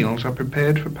 1,300 meals are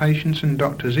prepared for patients and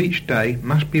doctors each day,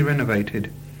 must be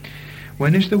renovated.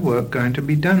 When is the work going to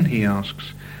be done, he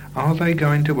asks. Are they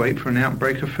going to wait for an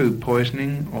outbreak of food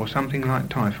poisoning or something like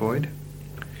typhoid?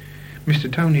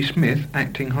 Mr. Tony Smith,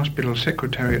 acting hospital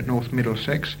secretary at North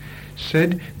Middlesex,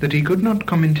 said that he could not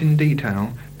comment in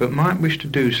detail, but might wish to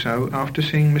do so after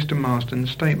seeing Mr. Marsden's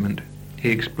statement. He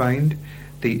explained,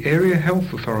 "The Area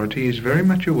Health Authority is very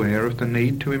much aware of the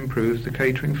need to improve the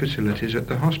catering facilities at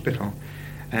the hospital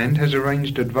and has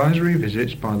arranged advisory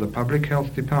visits by the Public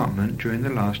Health Department during the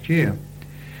last year.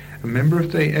 A member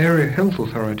of the Area Health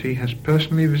Authority has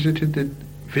personally visited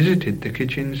the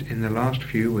kitchens in the last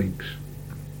few weeks."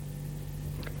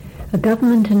 A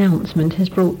government announcement has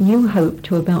brought new hope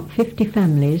to about 50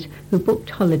 families who booked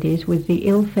holidays with the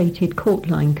ill-fated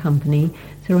Courtline Company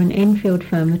through an Enfield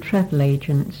firm of travel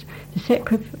agents. The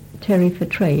Secretary for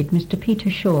Trade, Mr. Peter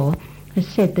Shaw, has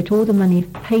said that all the money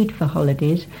paid for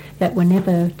holidays that were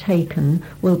never taken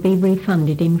will be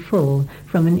refunded in full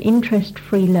from an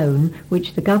interest-free loan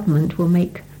which the government will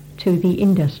make to the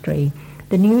industry.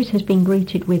 The news has been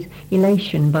greeted with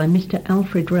elation by Mr.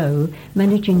 Alfred Rowe,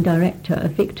 Managing Director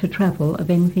of Victor Travel of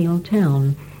Enfield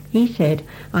Town. He said,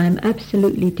 "I am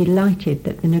absolutely delighted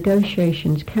that the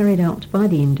negotiations carried out by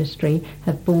the industry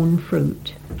have borne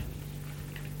fruit."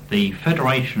 The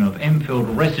Federation of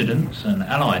Enfield Residents and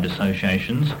Allied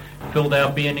Associations feel they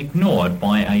are being ignored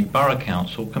by a Borough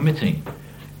Council committee.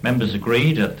 Members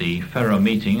agreed at the Ferrer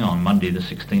meeting on Monday the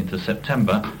 16th of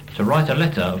September to write a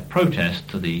letter of protest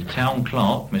to the Town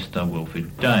Clerk, Mr.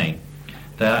 Wilfred Day.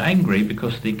 They are angry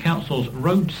because the Council's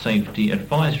Road Safety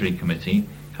Advisory Committee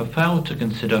have failed to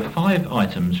consider 5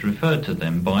 items referred to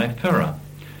them by Ferrer.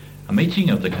 A meeting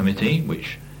of the committee,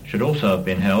 which should also have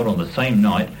been held on the same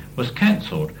night, was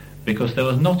cancelled because there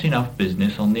was not enough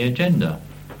business on the agenda.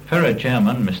 Ferrer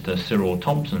Chairman, Mr. Cyril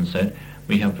Thompson, said,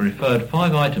 "We have referred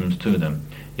 5 items to them.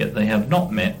 yet they have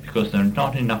not met because there is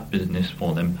not enough business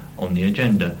for them on the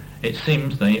agenda. It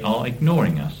seems they are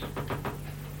ignoring us.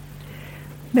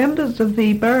 Members of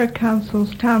the Borough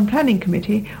Council's Town Planning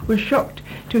Committee were shocked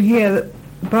to hear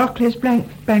that Barclays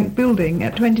Bank building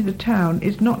at 20 the Town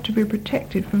is not to be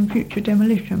protected from future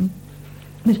demolition.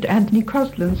 Mr. Anthony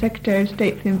Crosland, Secretary of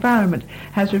State for the Environment,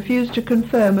 has refused to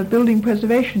confirm a building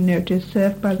preservation notice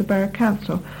served by the Borough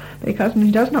Council because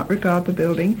he does not regard the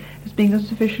building as being of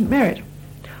sufficient merit.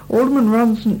 Alderman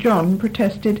Ron St John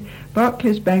protested,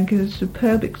 Barclays Bank is a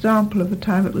superb example of the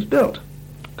time it was built.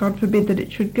 God forbid that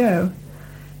it should go.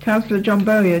 Councillor John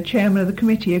Bowyer, chairman of the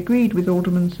committee, agreed with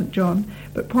Alderman St John,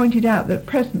 but pointed out that at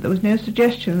present there was no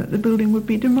suggestion that the building would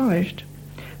be demolished.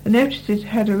 The notices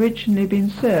had originally been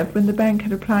served when the bank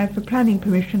had applied for planning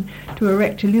permission to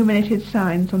erect illuminated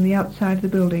signs on the outside of the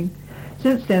building.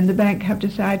 Since then, the bank have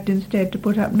decided instead to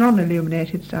put up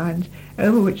non-illuminated signs,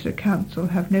 over which the council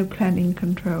have no planning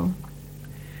control.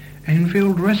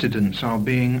 Enfield residents are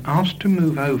being asked to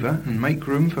move over and make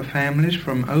room for families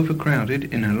from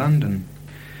overcrowded inner London.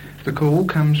 The call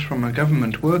comes from a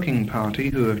government working party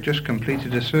who have just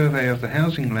completed a survey of the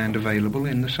housing land available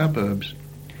in the suburbs.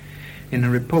 In a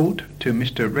report to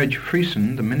Mr. Reg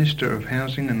Friesen, the Minister of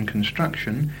Housing and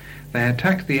Construction, they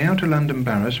attack the outer London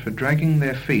boroughs for dragging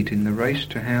their feet in the race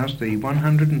to house the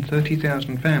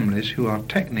 130,000 families who are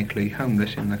technically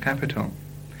homeless in the capital.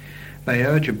 They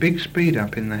urge a big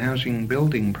speed-up in the housing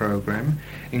building programme,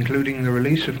 including the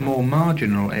release of more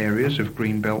marginal areas of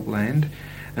Greenbelt land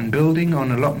and building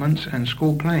on allotments and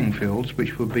school playing fields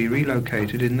which will be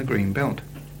relocated in the Greenbelt.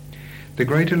 The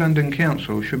Greater London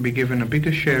Council should be given a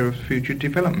bigger share of future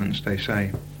developments, they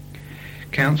say.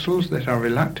 Councils that are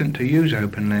reluctant to use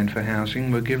open land for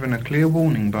housing were given a clear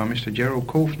warning by Mr. Gerald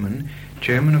Kaufman,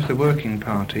 Chairman of the Working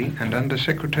Party and Under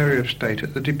Secretary of State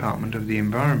at the Department of the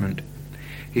Environment.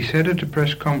 He said at a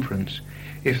press conference,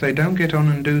 if they don't get on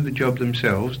and do the job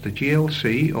themselves, the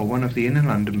GLC or one of the inner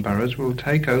London boroughs will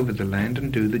take over the land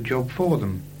and do the job for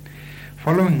them.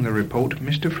 Following the report,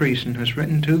 Mr. Friesen has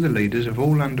written to the leaders of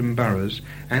all London boroughs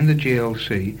and the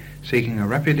GLC seeking a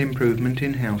rapid improvement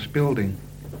in house building.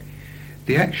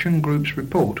 The Action Group's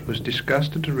report was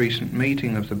discussed at a recent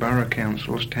meeting of the Borough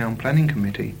Council's Town Planning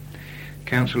Committee.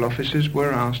 Council officers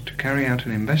were asked to carry out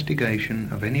an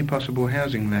investigation of any possible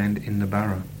housing land in the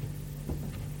borough.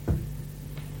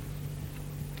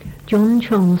 John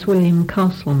Charles William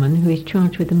Castleman, who is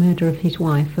charged with the murder of his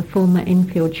wife, a former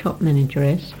Enfield shop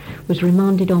manageress, was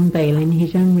remanded on bail in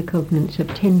his own recognizance of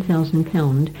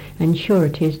 £10,000 and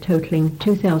sureties totalling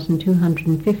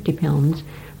 £2,250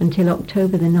 until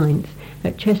October the 9th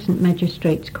at Cheshunt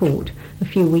Magistrates Court a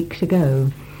few weeks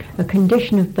ago. A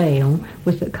condition of bail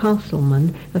was that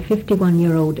Castleman, a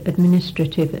 51-year-old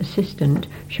administrative assistant,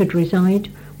 should reside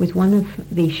with one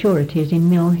of the sureties in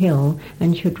Mill Hill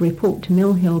and should report to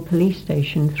Mill Hill Police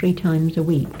Station 3 times a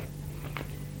week.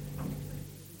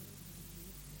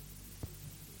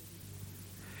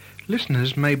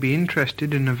 Listeners may be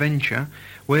interested in a venture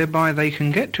whereby they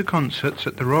can get to concerts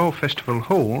at the Royal Festival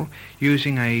Hall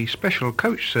using a special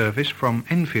coach service from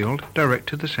Enfield direct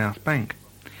to the South Bank.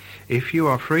 If you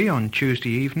are free on Tuesday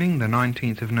evening, the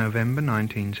 19th of November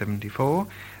 1974,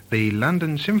 the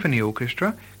London Symphony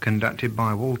Orchestra, conducted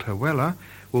by Walter Weller,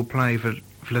 will play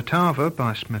Vltava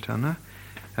by Smetana,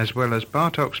 as well as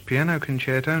Bartók's Piano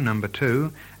Concerto No.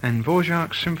 2 and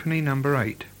Dvorak's Symphony No.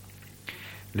 8.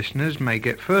 Listeners may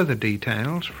get further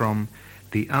details from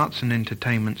the Arts and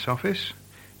Entertainments Office,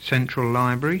 Central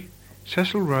Library,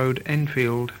 Cecil Road,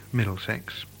 Enfield,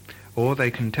 Middlesex, or they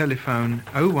can telephone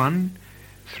 01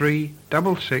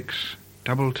 366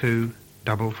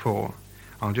 2244.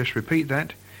 I'll just repeat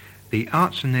that. The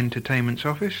Arts and Entertainments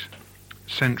Office,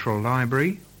 Central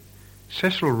Library,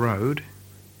 Cecil Road,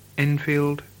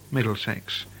 Enfield,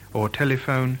 Middlesex, or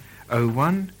telephone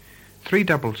 01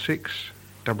 366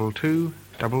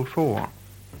 2244.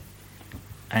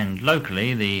 And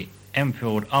locally, the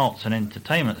Enfield Arts and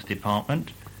Entertainments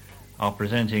Department are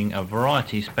presenting a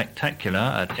variety spectacular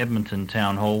at Edmonton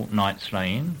Town Hall, Knights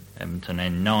Lane, Edmonton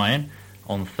N9,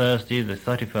 on Thursday the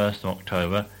 31st of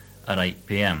October at 8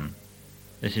 p.m.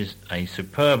 This is a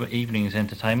superb evening's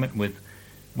entertainment with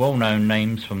well-known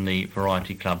names from the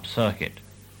Variety Club circuit.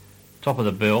 Top of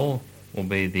the bill will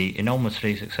be the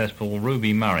enormously successful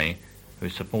Ruby Murray, who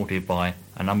is supported by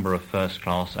a number of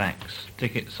first-class acts.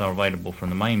 Tickets are available from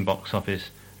the main box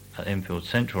office at Enfield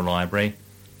Central Library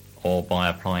or by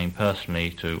applying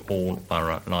personally to all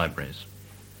borough libraries.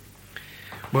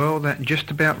 Well, that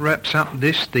just about wraps up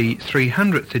this, the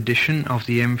 300th edition of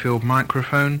the Enfield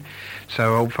Microphone.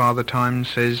 So Old Father Time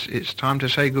says it's time to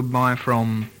say goodbye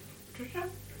from...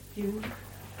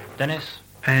 Dennis,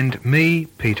 And me,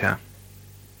 Peter.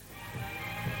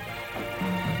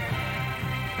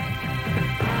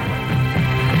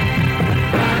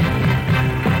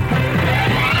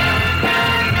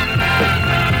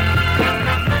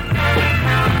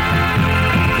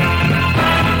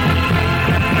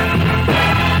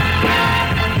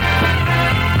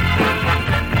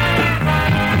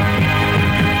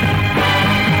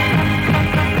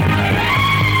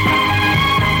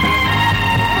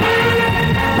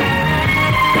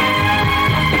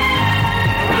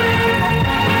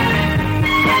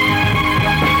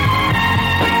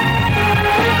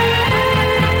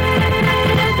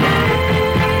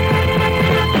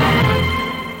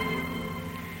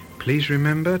 Please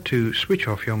remember to switch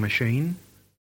off your machine